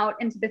sent out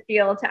into the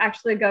field to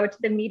actually go to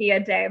the media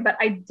day, but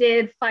I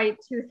did fight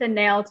tooth and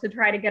nail to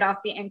try to get off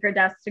the anchor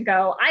desk to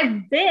go.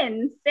 I've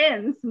been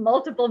since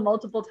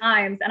multiple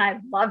times, and I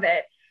love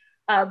it.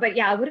 But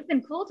yeah, it would have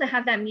been cool to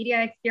have that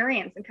media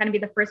experience and kind of be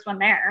the first one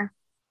there.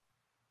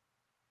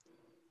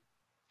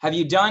 Have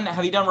you done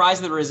Rise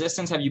of the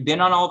Resistance? Have you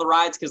been on all the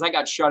rides? Because I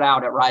got shut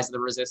out at Rise of the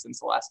Resistance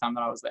the last time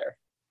that I was there.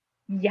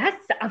 Yes,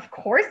 of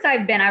course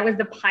I've been. I was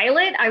the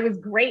pilot. I was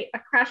great. I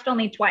crashed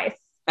only twice.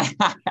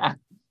 I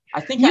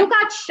think you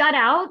got shut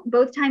out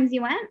both times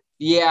you went?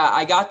 Yeah,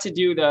 I got to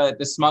do the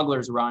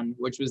Smuggler's Run,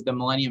 which was the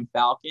Millennium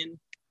Falcon.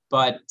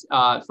 But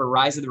for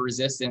Rise of the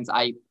Resistance,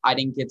 I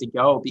didn't get to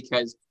go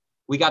because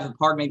we got to the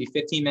park maybe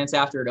 15 minutes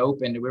after it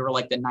opened. We were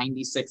like the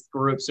 96th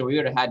group, so we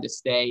would have had to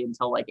stay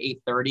until like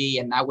 8:30,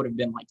 and that would have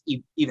been like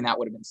even that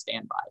would have been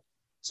standby.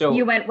 So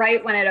you went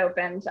right when it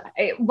opened.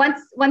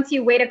 Once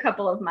you wait a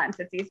couple of months,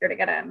 it's easier to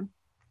get in.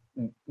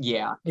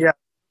 Yeah.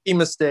 A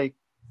mistake.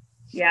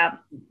 Yeah.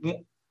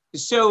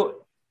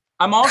 So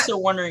I'm also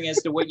wondering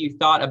as to what you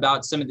thought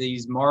about some of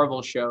these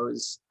Marvel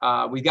shows.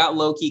 We've got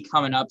Loki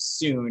coming up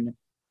soon.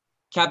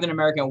 Captain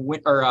America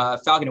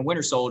Falcon and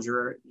Winter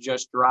Soldier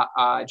just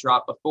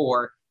dropped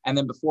before. And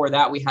then before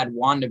that, we had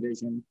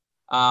WandaVision.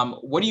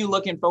 What are you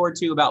looking forward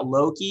to about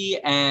Loki?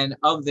 And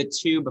of the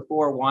two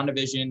before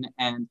WandaVision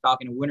and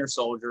Falcon and Winter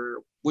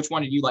Soldier, which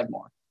one did you like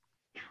more?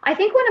 I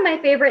think one of my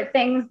favorite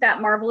things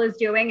that Marvel is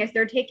doing is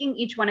they're taking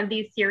each one of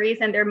these series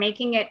and they're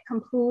making it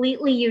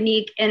completely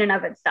unique in and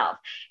of itself.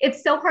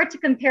 It's so hard to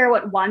compare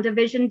what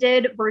WandaVision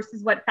did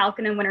versus what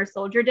Falcon and Winter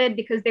Soldier did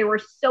because they were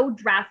so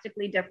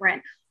drastically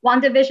different.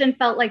 WandaVision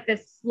felt like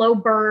this slow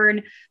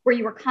burn where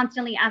you were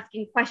constantly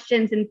asking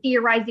questions and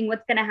theorizing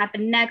what's going to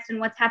happen next and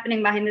what's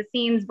happening behind the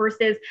scenes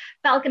versus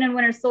Falcon and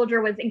Winter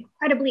Soldier was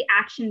incredibly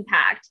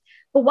action-packed.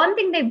 But one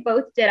thing they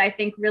both did, I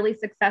think, really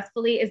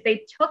successfully is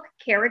they took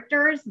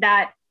characters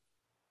that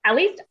at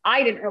least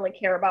I didn't really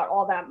care about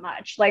all that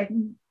much. Like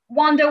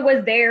Wanda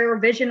was there,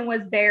 Vision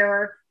was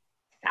there,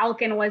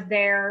 Falcon was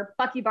there,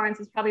 Bucky Barnes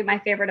is probably my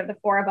favorite of the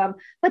four of them,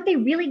 but they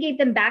really gave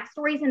them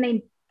backstories and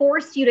they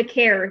forced you to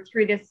care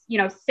through this,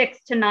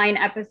 6 to 9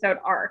 episode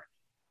arc.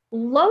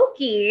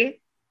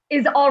 Loki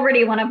is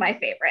already one of my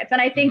favorites.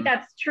 And I think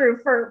that's true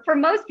for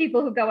most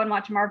people who go and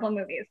watch Marvel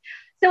movies.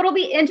 So it'll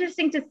be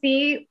interesting to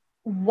see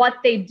what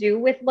they do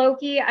with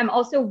Loki. I'm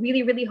also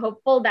really, really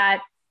hopeful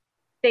that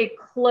they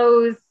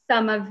close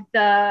some of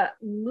the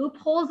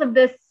loopholes of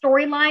this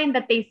storyline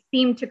that they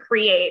seem to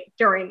create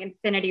during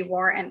Infinity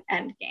War and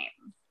Endgame.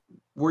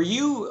 Were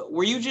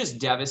you just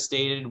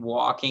devastated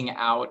walking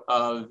out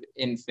of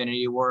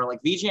Infinity War? Like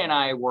VJ and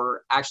I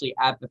were actually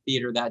at the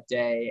theater that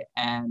day,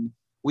 and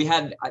we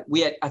had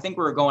I think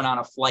we were going on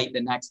a flight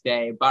the next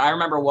day, but I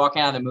remember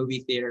walking out of the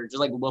movie theater just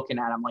like looking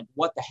at him like,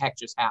 what the heck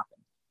just happened?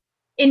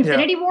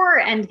 Infinity War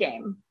or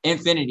Endgame?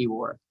 Infinity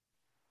War.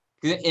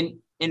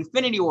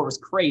 Infinity War was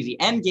crazy.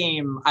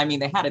 Endgame, I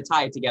mean, they had to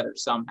tie it together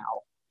somehow.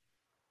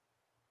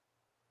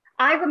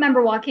 I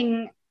remember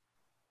walking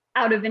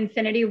out of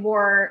Infinity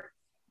War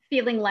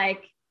feeling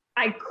like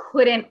I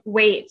couldn't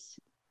wait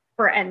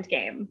for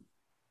Endgame.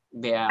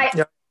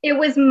 Yeah. It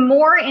was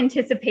more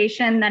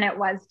anticipation than it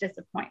was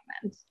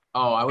disappointment.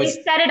 They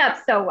set it up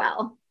so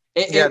well.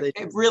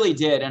 It really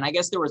did. And I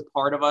guess there was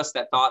part of us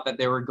that thought that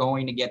they were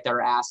going to get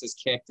their asses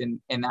kicked in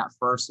that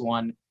first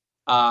one.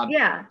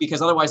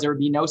 Because otherwise there would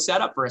be no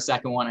setup for a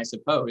second one, I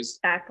suppose.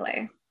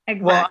 Exactly.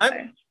 Well,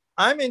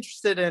 I'm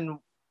interested in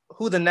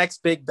who the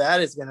next big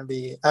bad is going to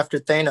be after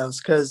Thanos,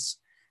 because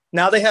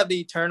now they have the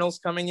Eternals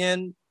coming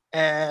in,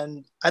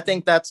 and I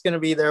think that's going to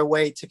be their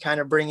way to kind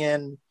of bring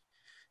in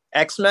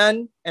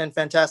X-Men and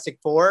Fantastic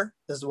Four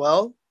as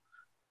well.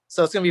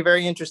 So it's going to be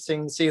very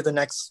interesting to see who the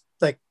next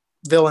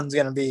villain's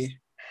going to be.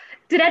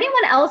 Did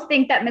anyone else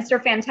think that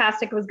Mr.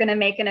 Fantastic was going to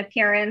make an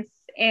appearance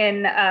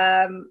in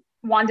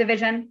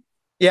WandaVision?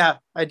 Yeah,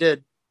 I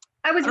did.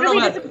 I was I don't know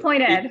really about-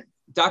 disappointed.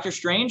 Doctor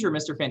Strange or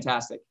Mr.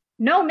 Fantastic?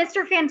 No,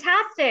 Mr.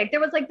 Fantastic.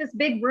 There was like this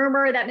big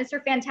rumor that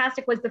Mr.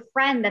 Fantastic was the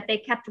friend that they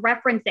kept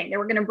referencing. They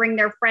were going to bring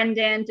their friend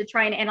in to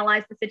try and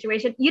analyze the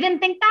situation. You didn't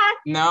think that?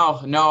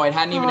 No, it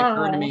hadn't even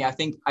occurred to Oh. me. I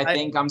think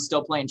I'm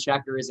still playing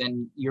checkers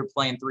and you're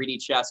playing 3D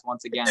chess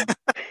once again.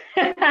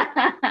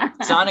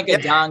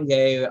 Sonica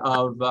Dange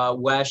of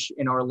Wesh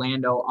in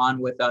Orlando on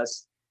with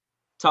us,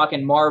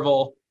 talking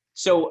Marvel.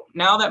 So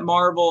now that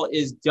Marvel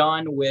is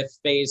done with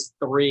Phase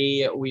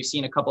 3, we've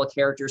seen a couple of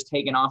characters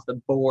taken off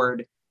the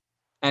board.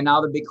 And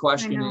now the big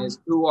question is,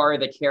 who are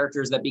the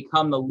characters that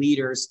become the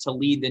leaders to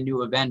lead the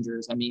new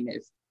Avengers? I mean,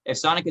 if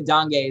Sonica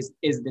Dange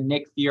is the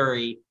Nick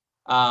Fury,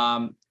 who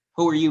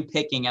are you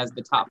picking as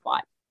the top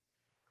 5?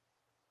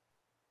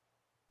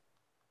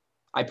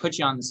 I put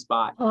you on the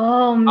spot.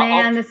 Oh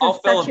man, this is I'll such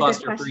a good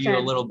filibuster question. for you a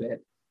little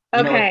bit.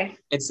 You know, Okay.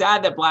 it's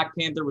sad that Black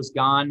Panther was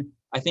gone.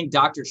 I think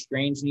Doctor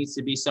Strange needs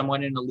to be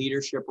someone in a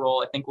leadership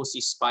role. I think we'll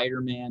see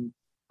Spider-Man.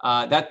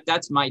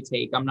 That's my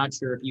take. I'm not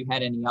sure if you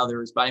had any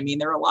others, but I mean,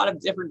 there are a lot of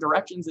different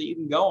directions that you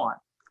can go on.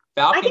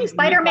 Falcon, I think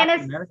Spider-Man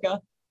is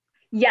America.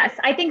 Yes,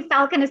 I think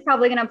Falcon is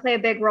probably going to play a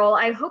big role.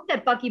 I hope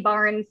that Bucky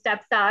Barnes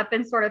steps up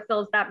and sort of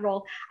fills that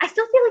role. I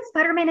still feel like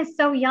Spider-Man is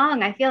so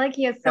young. I feel like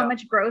he has so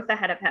much growth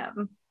ahead of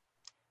him.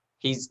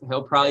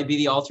 He'll probably be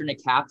the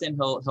alternate captain.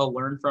 He'll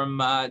learn from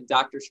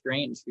Doctor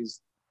Strange, who's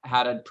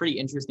had a pretty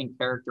interesting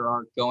character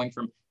arc going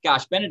from,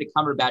 gosh, Benedict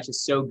Cumberbatch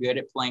is so good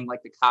at playing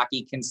like the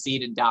cocky,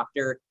 conceited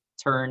doctor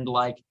turned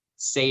like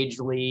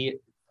sagely,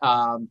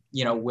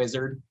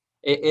 wizard.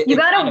 You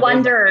gotta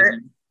wonder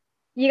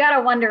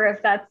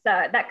if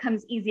that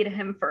comes easy to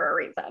him for a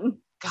reason.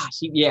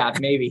 Gosh,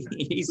 maybe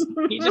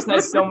he just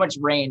has so much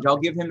range. I'll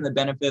give him the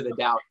benefit of the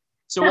doubt.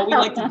 So what we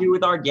like to do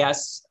with our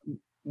guests,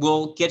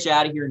 we'll get you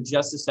out of here in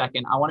just a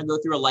second. I want to go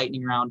through a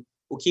lightning round.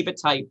 We'll keep it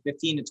tight,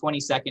 15 to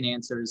 20-second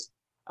answers.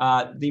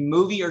 The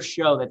movie or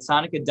show that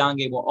Sonica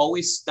Dange will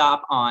always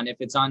stop on if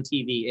it's on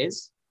TV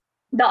is?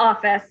 The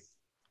Office.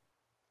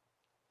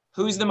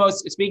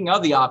 Speaking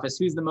of The Office,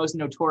 who's the most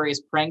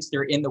notorious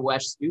prankster in the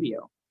Wesh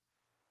studio?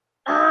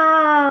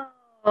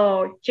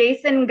 Oh,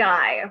 Jason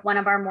Guy, one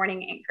of our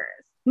morning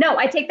anchors. No,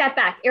 I take that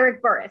back.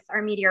 Eric Burris,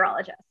 our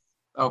meteorologist.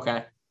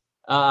 Okay.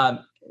 Are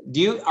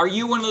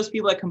you one of those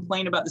people that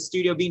complain about the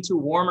studio being too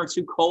warm or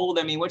too cold?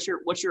 I mean, what's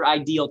your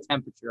ideal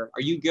temperature?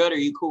 Are you good? Are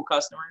you a cool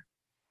customer?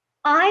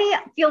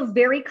 I feel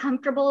very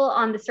comfortable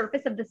on the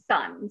surface of the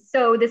sun.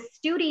 So the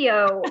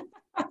studio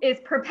is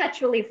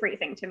perpetually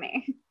freezing to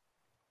me.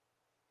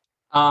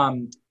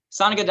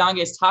 Sonica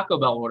Dange's Taco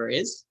Bell order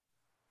is?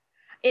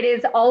 It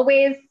is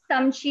always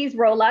some cheese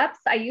roll-ups.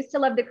 I used to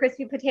love the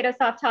crispy potato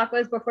soft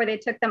tacos before they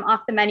took them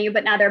off the menu,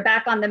 but now they're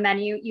back on the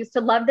menu. Used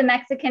to love the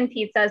Mexican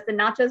pizzas, the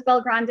nachos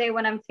Belgrande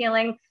when I'm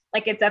feeling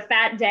like it's a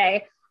fat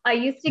day. I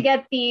used to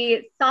get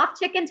the soft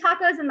chicken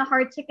tacos and the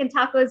hard chicken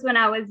tacos when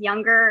I was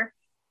younger.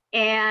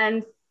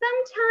 And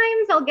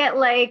sometimes I'll get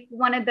like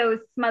one of those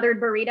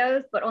smothered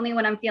burritos, but only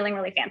when I'm feeling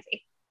really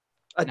fancy.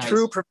 A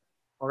true professional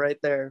right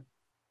there.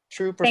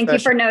 True professional. Thank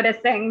you for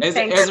noticing.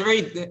 It was a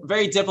very,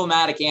 very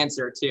diplomatic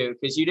answer too,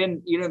 because you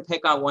didn't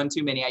pick on one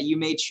too many. You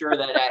made sure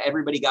that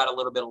everybody got a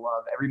little bit of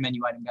love. Every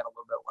menu item got a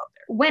little bit of love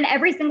there. When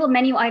every single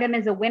menu item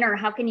is a winner,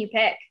 how can you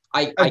pick?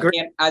 I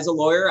can't, as a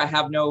lawyer, I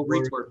have no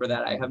retort for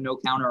that. I have no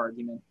counter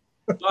argument.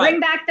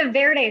 Bring back the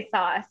Verde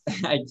sauce.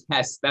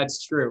 Yes,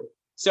 that's true.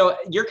 So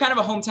you're kind of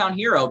a hometown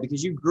hero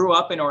because you grew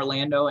up in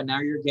Orlando and now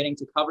you're getting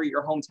to cover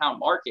your hometown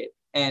market.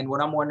 And what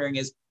I'm wondering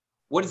is,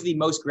 what is the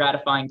most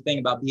gratifying thing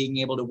about being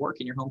able to work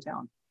in your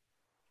hometown?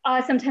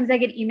 Sometimes I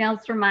get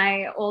emails from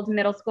my old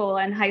middle school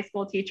and high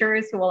school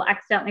teachers who will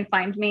accidentally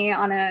find me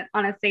on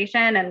a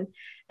station. And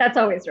that's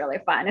always really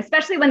fun,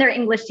 especially when they're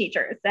English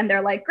teachers and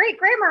they're like, great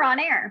grammar on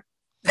air.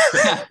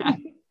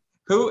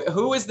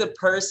 Who is the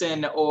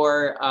person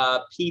or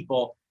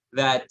people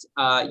that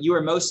you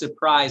were most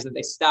surprised that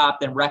they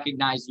stopped and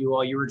recognized you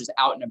while you were just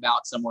out and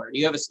about somewhere? Do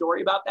you have a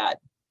story about that?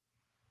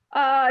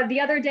 The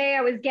other day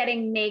I was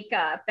getting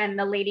makeup and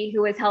the lady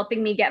who was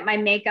helping me get my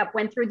makeup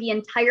went through the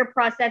entire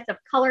process of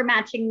color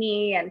matching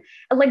me. And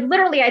like,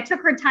 literally I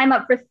took her time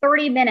up for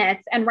 30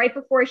 minutes. And right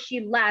before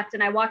she left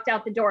and I walked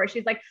out the door,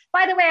 she's like,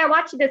 by the way, I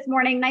watched you this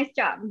morning. Nice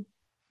job.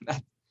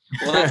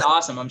 Well, that's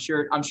awesome. I'm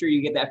sure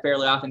you get that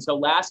fairly often. So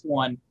last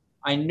one,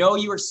 I know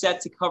you were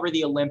set to cover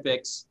the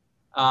Olympics.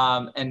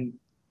 And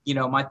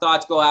my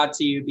thoughts go out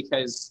to you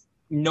because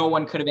no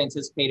one could have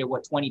anticipated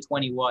what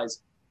 2020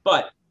 was,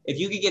 but if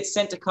you could get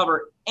sent to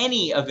cover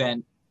any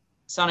event,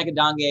 Sonica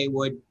Dange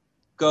would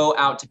go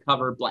out to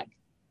cover blank.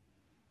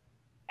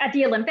 At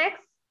the Olympics?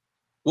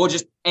 Well,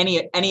 just any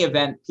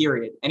event,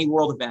 period. Any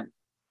world event.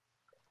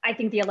 I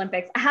think the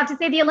Olympics. I have to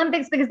say the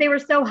Olympics because they were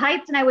so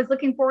hyped and I was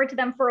looking forward to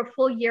them for a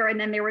full year and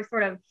then they were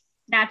sort of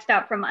snatched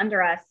out from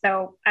under us.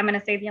 So I'm going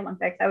to say the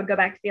Olympics. I would go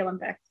back to the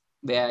Olympics.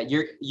 Yeah,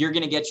 you're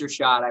going to get your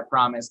shot, I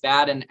promise.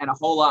 That and a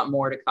whole lot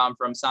more to come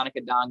from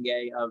Sonica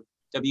Dange of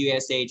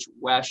WSH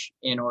Wesh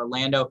in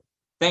Orlando.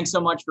 Thanks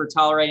so much for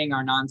tolerating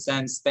our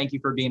nonsense. Thank you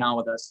for being on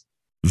with us.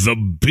 The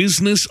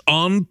Business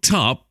on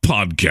Top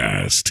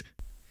podcast.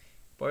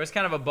 Boy, it was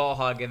kind of a ball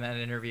hog in that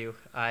interview.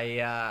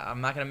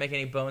 I'm not gonna make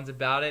any bones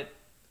about it.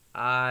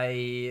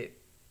 I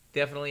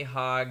definitely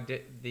hogged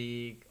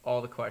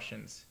all the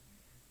questions.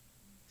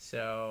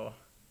 So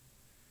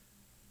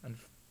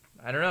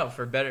I don't know,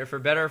 for better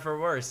or for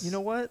worse. You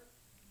know what?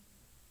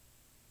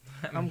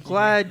 I'm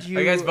glad you.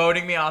 Are you guys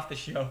voting me off the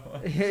show?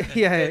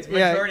 Yeah, It's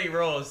majority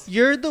rules.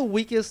 You're the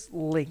weakest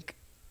link.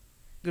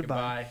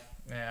 Goodbye.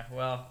 Yeah,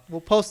 well, we'll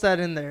post that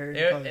in there.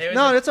 It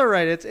It's all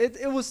right.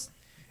 It was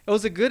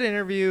a good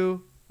interview.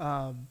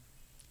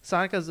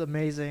 Sonica's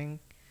amazing.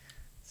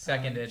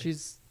 Seconded.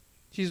 She's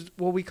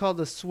what we call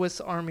the Swiss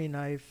Army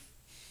knife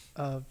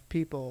of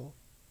people.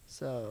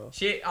 So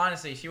she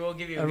will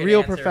give you a a good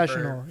real answer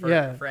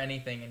professional. for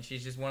anything, and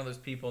she's just one of those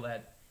people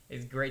that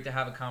is great to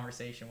have a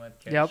conversation with.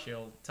 Yep.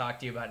 She'll talk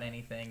to you about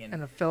anything,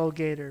 and a fellow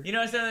Gator. You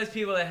know, it's one of those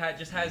people that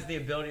just has the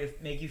ability to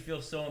make you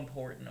feel so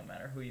important no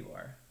matter who you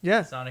are.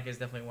 Yeah. Sonica is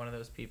definitely one of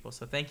those people.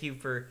 So thank you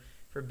for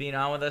being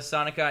on with us,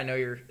 Sonica. I know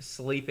you're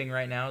sleeping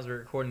right now as we're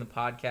recording the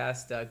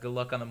podcast. Good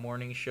luck on the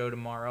morning show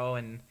tomorrow,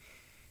 and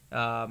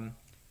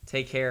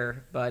take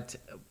care. But,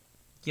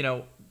 you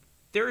know,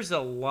 there's a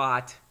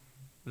lot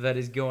that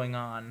is going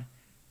on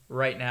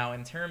right now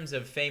in terms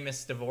of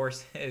famous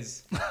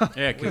divorces.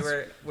 Yeah, we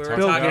were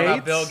Bill talking Gates?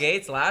 about Bill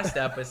Gates last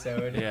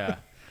episode. Yeah.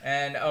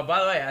 And oh,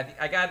 by the way,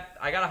 I got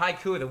a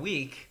haiku of the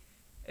week.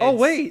 Oh,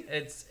 wait.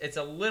 It's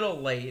a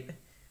little late.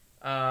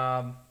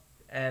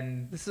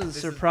 And this is a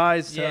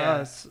surprise to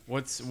us.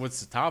 What's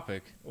the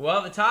topic?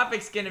 Well, the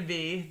topic's gonna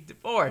be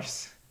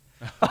divorce.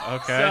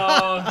 Okay.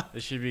 So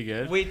this should be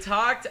good. we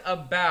talked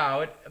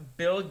about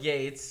Bill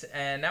Gates,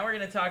 and now we're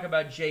gonna talk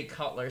about Jay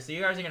Cutler. So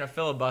you guys are gonna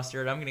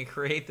filibuster it. I'm gonna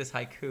create this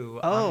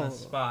haiku on the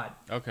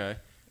spot. Okay.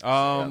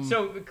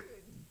 So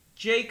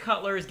Jay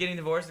Cutler is getting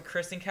divorced with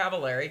Kristen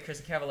Cavallari.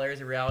 Kristen Cavallari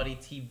is a reality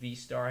TV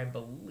star, I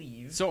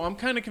believe. So I'm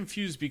kind of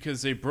confused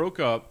because they broke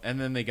up and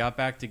then they got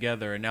back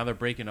together and now they're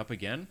breaking up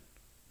again.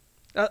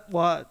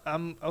 Well,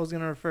 I was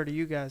gonna refer to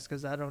you guys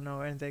because I don't know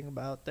anything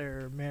about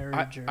their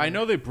marriage. I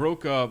know they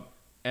broke up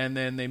and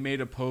then they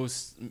made a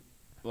post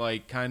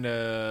like kind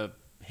of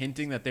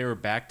hinting that they were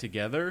back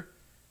together,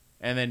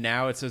 and then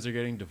now it says they're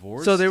getting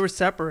divorced. So they were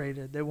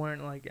separated. They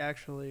weren't like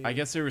actually. I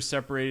guess they were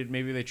separated.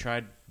 Maybe they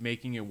tried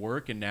making it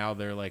work, and now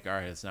they're like, all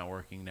right, it's not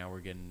working. Now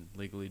we're getting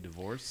legally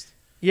divorced.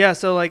 Yeah.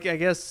 So like, I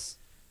guess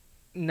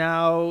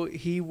now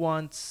he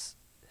wants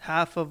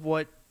half of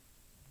what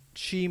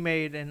she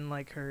made in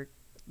like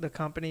the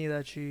company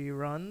that she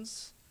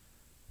runs,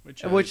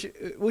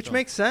 which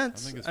makes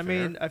sense. I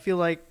mean, I feel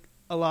like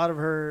a lot of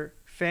her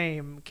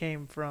fame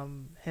came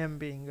from him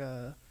being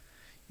a,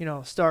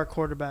 star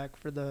quarterback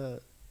for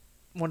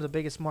one of the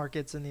biggest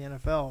markets in the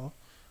NFL.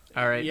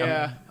 All right.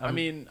 Yeah. I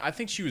mean, I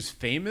think she was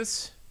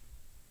famous.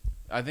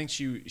 I think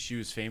she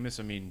was famous.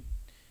 I mean,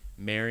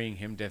 marrying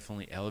him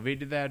definitely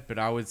elevated that, but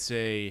I would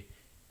say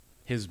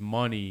his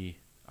money,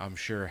 I'm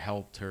sure,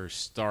 helped her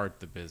start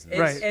the business.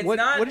 Right.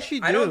 What did she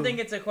do? I don't think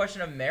it's a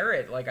question of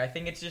merit. Like, I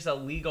think it's just a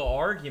legal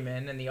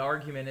argument, and the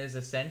argument is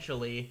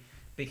essentially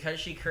because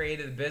she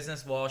created the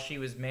business while she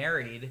was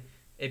married,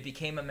 it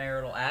became a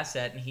marital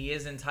asset, and he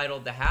is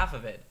entitled to half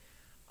of it.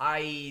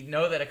 I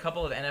know that a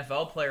couple of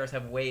NFL players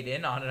have weighed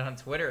in on it on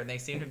Twitter, and they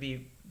seem to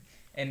be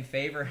in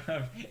favor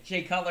of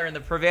Jay Cutler, and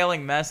the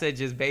prevailing message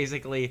is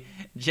basically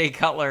Jay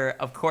Cutler,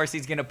 of course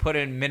he's going to put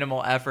in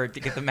minimal effort to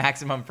get the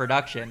maximum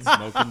production.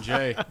 Smoking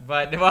Jay.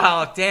 But,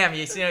 well, damn,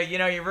 you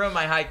ruined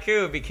my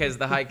haiku, because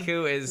the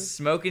haiku is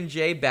Smoking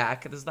Jay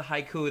back. This is the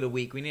haiku of the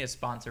week. We need a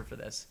sponsor for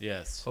this.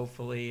 Yes.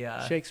 Hopefully.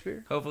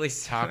 Shakespeare? Hopefully.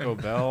 Taco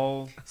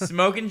Bell.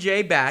 Smoking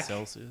Jay back.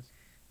 Celsius.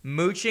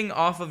 Mooching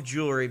off of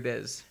jewelry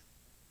biz.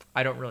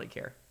 I don't really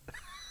care.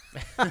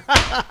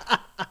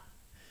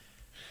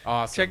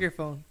 Awesome. Check your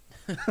phone.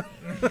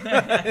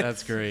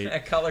 That's great.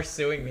 Cutler's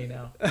suing me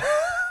now.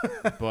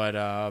 But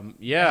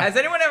yeah. Has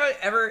anyone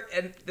ever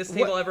at this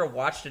table ever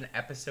watched an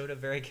episode of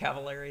Very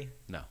Cavallari?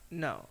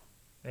 No.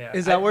 Yeah.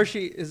 Is that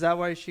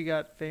why she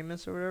got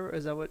famous or whatever?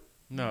 Is that what?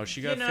 No,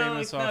 she got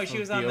famous off she of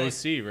was the on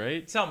OC,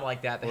 right? Something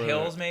like that. The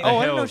Hills, maybe. Oh,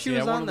 I didn't know she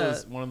was on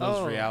that. One of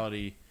those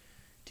reality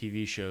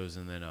TV shows,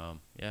 and then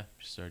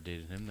she started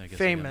dating him. I guess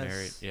famous. They got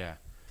married. Yeah,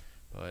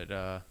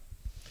 but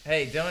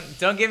hey,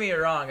 don't get me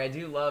wrong. I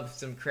do love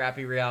some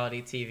crappy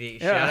reality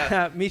TV.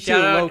 Yeah, me too.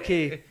 Low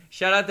key.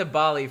 Shout out to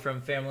Bali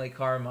from Family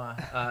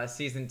Karma,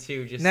 season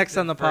 2. Just next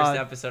on the first pod.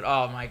 episode.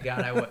 Oh my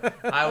god,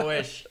 I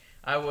wish.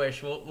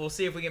 We'll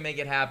see if we can make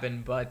it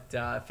happen. But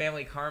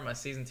Family Karma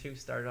season 2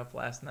 started up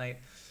last night.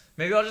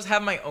 Maybe I'll just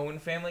have my own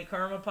Family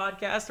Karma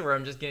podcast where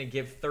I'm just going to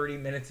give 30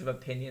 minutes of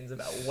opinions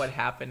about what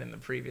happened in the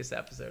previous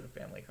episode of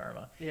Family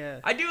Karma. Yeah.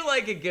 I do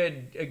like a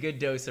good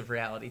dose of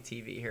reality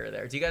TV here or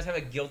there. Do you guys have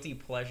a guilty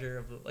pleasure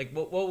of, like,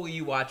 what will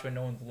you watch when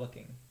no one's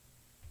looking?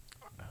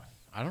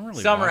 I don't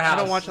really Summer watch House. I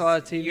don't watch a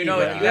lot of TV. You know,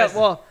 Yeah. you guys,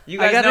 well, you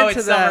guys know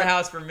it's Summer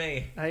House for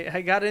me.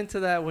 I got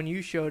into that when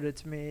you showed it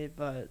to me,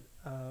 but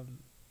I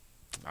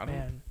don't.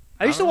 man,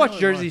 I used to don't watch really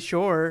Jersey watch-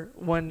 Shore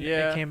when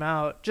Yeah. it came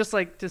out, just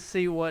like to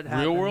see what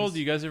happens. Real World?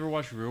 You guys ever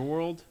watch Real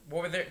World?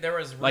 What were there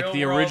was Like Real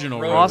the World original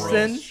Road Real Austin?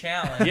 Rules World.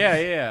 Challenge.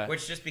 Yeah.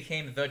 Which just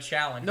became the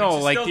challenge. No, which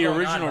is like still the going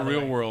on, original by the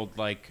Real way. World,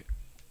 like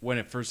when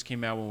it first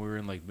came out when we were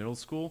in like middle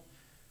school,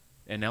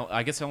 and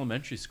I guess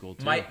elementary school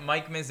too. Mike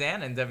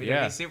Mizanin, WWE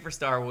Yeah.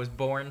 superstar, was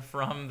born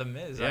from The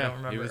Miz. I Yeah, don't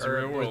remember. it was or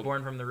Real was World.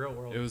 born from the Real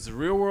World. It was the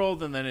Real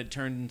World, and then it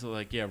turned into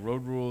like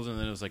Road Rules, and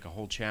then it was like a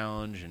whole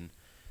challenge, and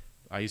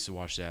I used to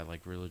watch that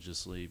like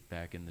religiously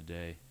back in the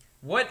day.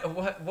 What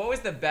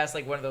was the best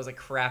like one of those like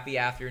crappy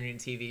afternoon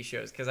TV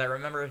shows? Because I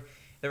remember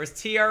there was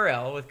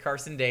TRL with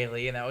Carson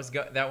Daly, and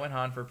that went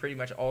on for pretty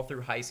much all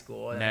through high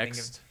school. And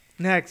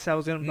Next, I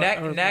was gonna.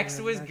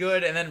 Next was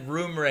good, and then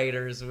Room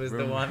Raiders was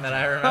the one that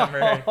I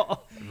remember.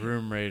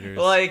 Room Raiders.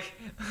 Like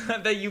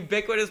the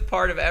ubiquitous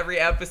part of every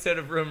episode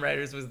of Room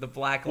Raiders was the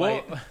black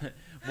light.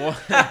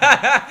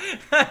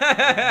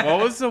 What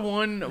was the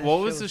one? What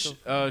was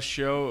the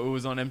show? It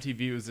was on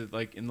MTV. Was it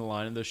like in the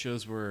line of those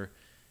shows where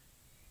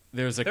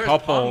there's a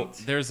couple?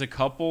 Punk'd. There's a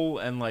couple,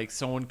 and like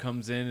someone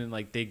comes in and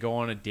like they go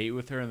on a date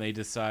with her, and they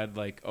decide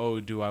like, oh,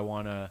 do I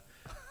want to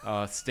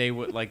stay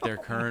with like their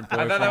current I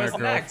boyfriend thought that or was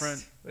girlfriend?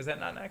 next. Was that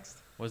not next?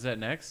 Was that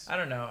next? I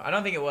don't know. I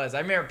don't think it was. I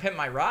remember Pimp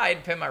My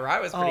Ride. Pimp My Ride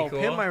was pretty cool.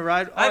 Pimp My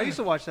Ride. Oh, I used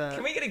to watch that.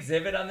 Can we get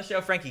Exhibit on the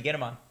show? Frankie, get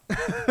him on.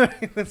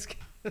 Let's get-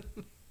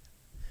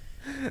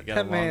 We got That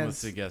a long man's-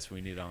 list of guests we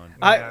need on.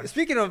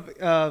 Speaking of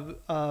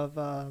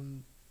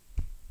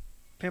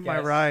Pimp My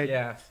Yes, Ride.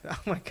 yeah. Oh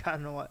my god, I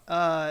don't know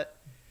what.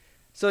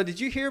 So did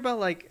you hear about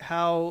like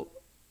how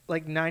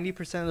like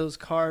 90% of those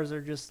cars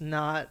are just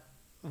not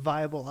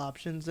viable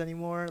options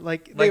anymore?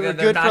 Like they were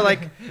they're good not- for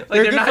like like they were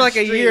they're good not for like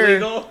a street year.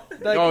 legal?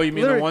 Like, oh, you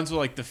mean the literally- ones with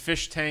like the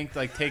fish tank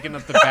like taking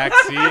up the back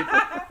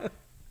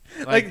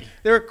seat? like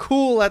they were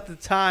cool at the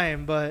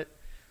time, but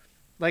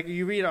like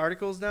you read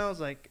articles now, it's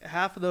like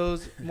half of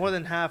those, more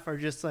than half, are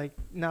just like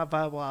not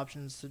viable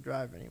options to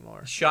drive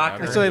anymore.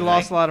 Shocker. And so they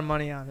lost a lot of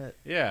money on it.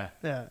 Yeah.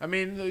 Yeah. I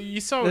mean, you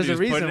saw what There's he a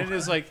was putting reason in.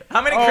 It's like,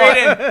 I'm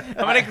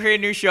gonna create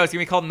a new show. It's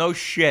gonna be called No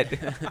Shit.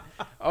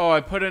 oh,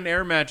 I put an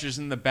air mattress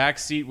in the back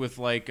seat with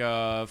like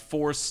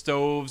 4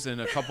 stoves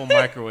and a couple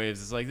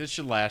microwaves. It's like, this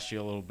should last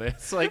you a little bit.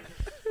 It's like,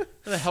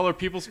 where the hell are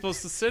people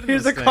supposed to sit in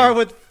Here's this a thing? car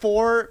with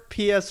 4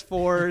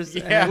 PS4s.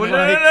 Yeah. and Well,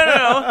 like,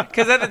 no.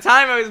 Because at the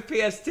time it was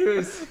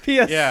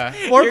PS2s. Yeah.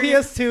 4 You're-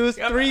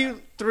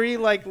 PS2s, three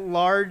like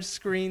large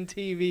screen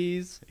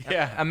TVs.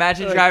 Yeah.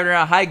 Imagine Like- driving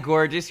around. Hi,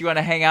 gorgeous. You want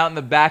to hang out in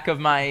the back of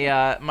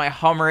my my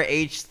Hummer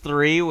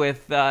H3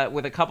 with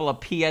a couple of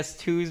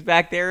PS2s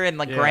back there and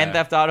like Yeah. Grand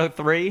Theft Auto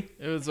 3?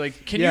 It was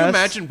like, can you Yes.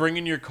 imagine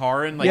bringing your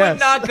car in? Like, Yes. Would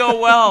not go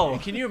well.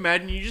 Can you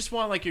imagine? You just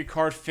want like your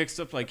car fixed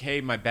up, like,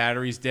 hey, my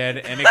battery's dead,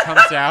 and it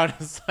comes out.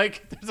 It's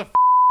like there's a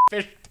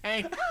fish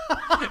tank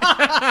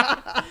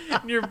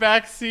in your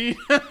back seat.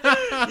 Yeah,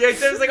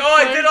 it was like, oh,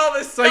 I did all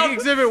this It's stuff. like,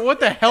 Exhibit, what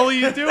the hell are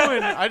you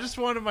doing? I just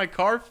wanted my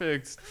car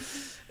fixed.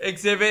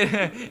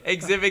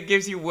 Exhibit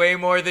gives you way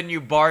more than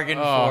you bargained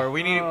Oh. for.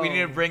 We need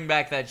to bring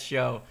back that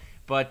show.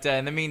 But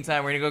in the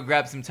meantime, we're gonna go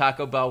grab some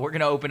Taco Bell. We're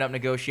gonna open up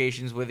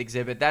negotiations with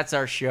Exhibit. That's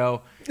our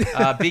show.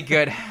 Be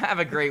good. Have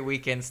a great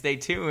weekend. Stay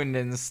tuned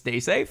and stay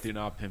safe. Do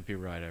not pimp your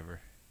ride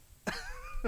ever.